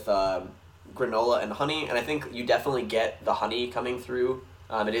made with granola and honey, and I think you definitely get the honey coming through.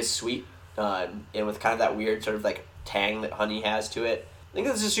 It is sweet, and with kind of that weird sort of like tang that honey has to it. I think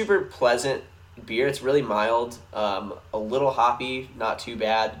this is a super pleasant beer. It's really mild, a little hoppy, not too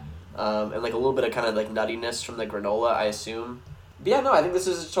bad, and like a little bit of kind of like nuttiness from the granola, I assume. But yeah, no, I think this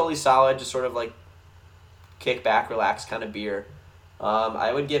is totally solid, just sort of like kick back, relax kind of beer.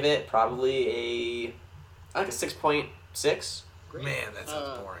 I would give it probably a 6.6. Great. Man, that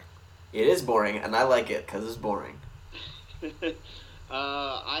sounds boring. It is boring, and I like it because it's boring.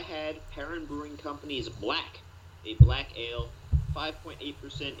 I had Perrin Brewing Company's Black, a black ale, 5.8%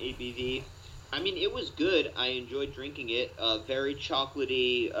 ABV. I mean, it was good. I enjoyed drinking it. Very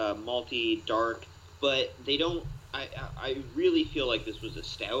chocolatey, malty, dark, but they don't. I really feel like this was a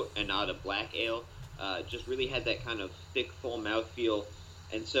stout and not a black ale. Just really had that kind of thick, full mouthfeel.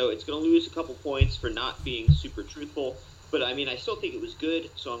 And so it's going to lose a couple points for not being super truthful. But, I mean, I still think it was good,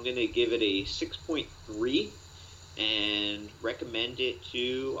 so I'm going to give it a 6.3 and recommend it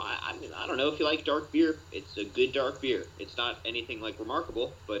to, I don't know, if you like dark beer, it's a good dark beer. It's not anything, like,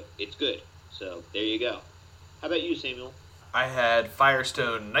 remarkable, but it's good. So, there you go. How about you, Samuel? I had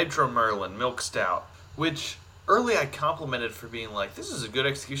Firestone Nitro Merlin Milk Stout, which early I complimented for being like, this is a good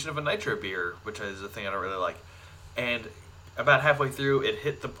execution of a nitro beer, which is a thing I don't really like. And about halfway through, it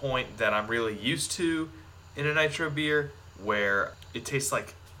hit the point that I'm really used to in a nitro beer, where it tastes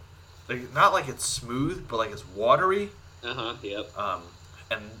like not like it's smooth, but like it's watery. Yep.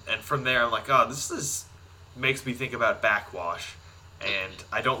 And from there, I'm like, oh, this makes me think about backwash, and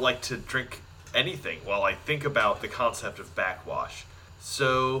I don't like to drink anything while I think about the concept of backwash.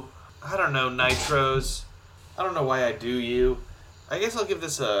 So I don't know, nitros. I don't know why I do you. I guess I'll give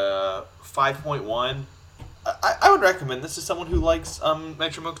this a 5.1. I would recommend this to someone who likes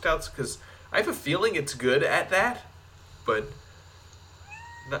nitro milk stouts, because I have a feeling it's good at that. But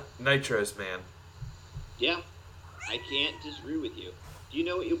nitros, man. Yeah, I can't disagree with you. Do you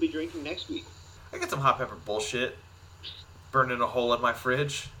know what you'll be drinking next week? I got some hot pepper bullshit burning a hole in my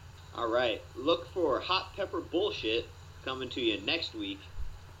fridge. All right, look for hot pepper bullshit coming to you next week.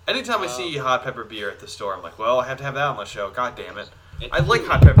 Anytime I see hot pepper beer at the store, I'm like, well, I have to have that on the show. God damn it. It's I like true.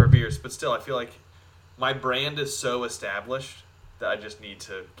 hot pepper beers, but still, I feel like my brand is so established that I just need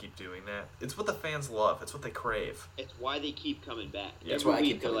to keep doing that. It's what the fans love. It's what they crave. It's why they keep coming back. That's Every why I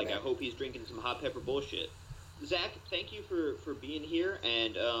keep week they're coming like, back. I hope he's drinking some hot pepper bullshit. Zach, thank you for being here,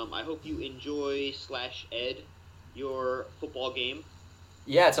 and I hope you enjoy /ed your football game.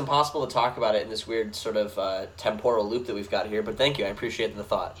 Yeah, it's impossible to talk about it in this weird sort of temporal loop that we've got here, but thank you. I appreciate the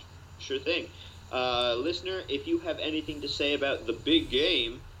thought. Sure thing. Listener, if you have anything to say about the big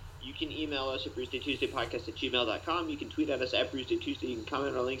game, you can email us at BruceDayTuesdayPodcast@gmail.com. You can tweet at us at BruceDayTuesday. You can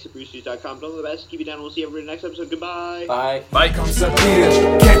comment on our links at BruceNews.com. Don't the best. Keep it down. We'll see everybody next episode. Goodbye. Bye. Bye. Comes a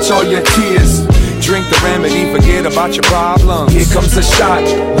beer, catch all your tears. Drink the remedy, forget about your problems. Here comes a shot,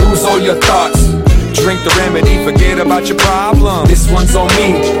 lose all your thoughts. Drink the remedy, forget about your problem. This one's on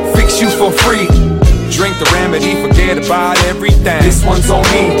me, fix you for free. Drink the remedy, forget about everything. This one's on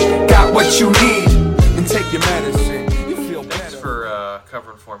me, got what you need. And take your medicine, you feel Thanks better. for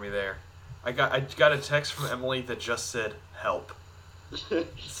covering for me there. I got a text from Emily that just said help.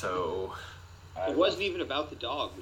 So It wasn't even about the dog.